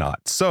 we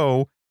cannot.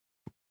 So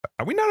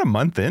are we not a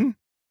month in?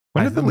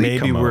 When did the league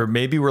come out?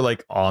 Maybe we're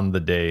like on the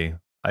day.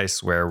 I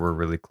swear we're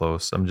really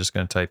close. I'm just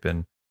going to type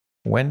in,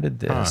 when did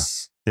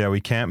this? Yeah,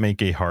 we can't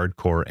make a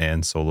hardcore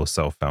and solo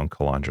self-found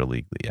Kalandra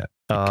league yet.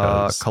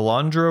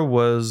 Kalandra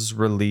was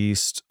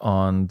released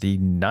on the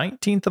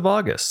 19th of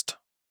August.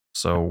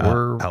 So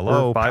we're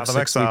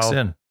 5-6 weeks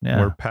in. Yeah.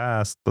 We're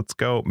past. Let's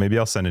go. Maybe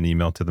I'll send an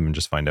email to them and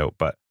just find out.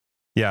 But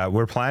yeah,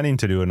 we're planning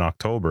to do in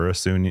October,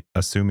 assuming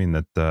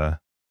that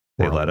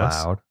they let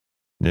us.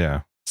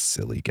 Yeah,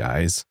 silly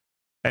guys.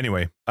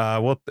 Anyway,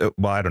 well,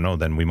 I don't know.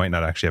 Then we might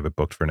not actually have it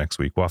booked for next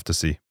week. We'll have to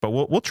see. But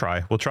we'll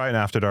try. We'll try in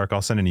After Dark.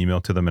 I'll send an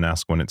email to them and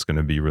ask when it's going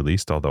to be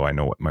released. Although I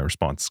know what my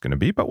response is going to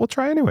be, but we'll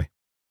try anyway.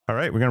 All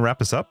right, we're going to wrap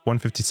this up.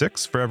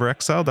 156, Forever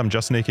Exiled. I'm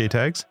Justin, A.K.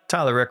 Tags.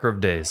 Tyler, Wrecker of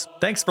Days.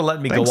 Thanks for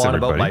letting me go on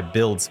about my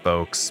builds,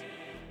 folks.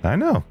 I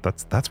know.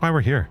 That's why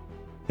we're here.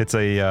 It's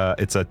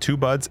a Two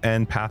Buds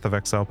and Path of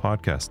Exile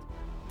podcast.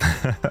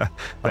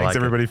 Thanks,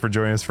 everybody, for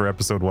joining us for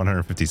episode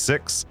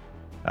 156.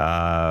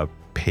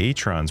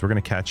 Patrons, we're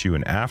going to catch you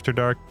in After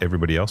Dark.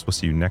 Everybody else, we'll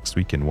see you next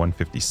week in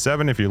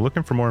 157. If you're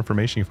looking for more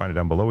information, you can find it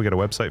down below. We got a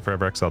website,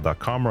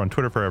 foreverexiled.com. We're on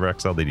Twitter,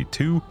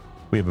 foreverexiled82.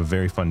 We have a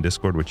very fun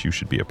Discord, which you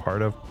should be a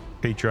part of.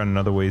 Patreon and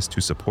other ways to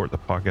support the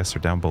podcast are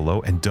down below.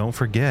 And don't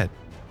forget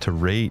to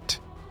rate.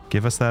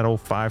 Give us that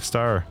old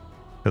 5-star,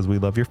 because we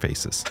love your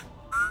faces.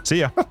 See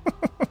ya.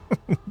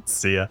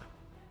 See ya.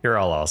 You're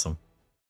all awesome.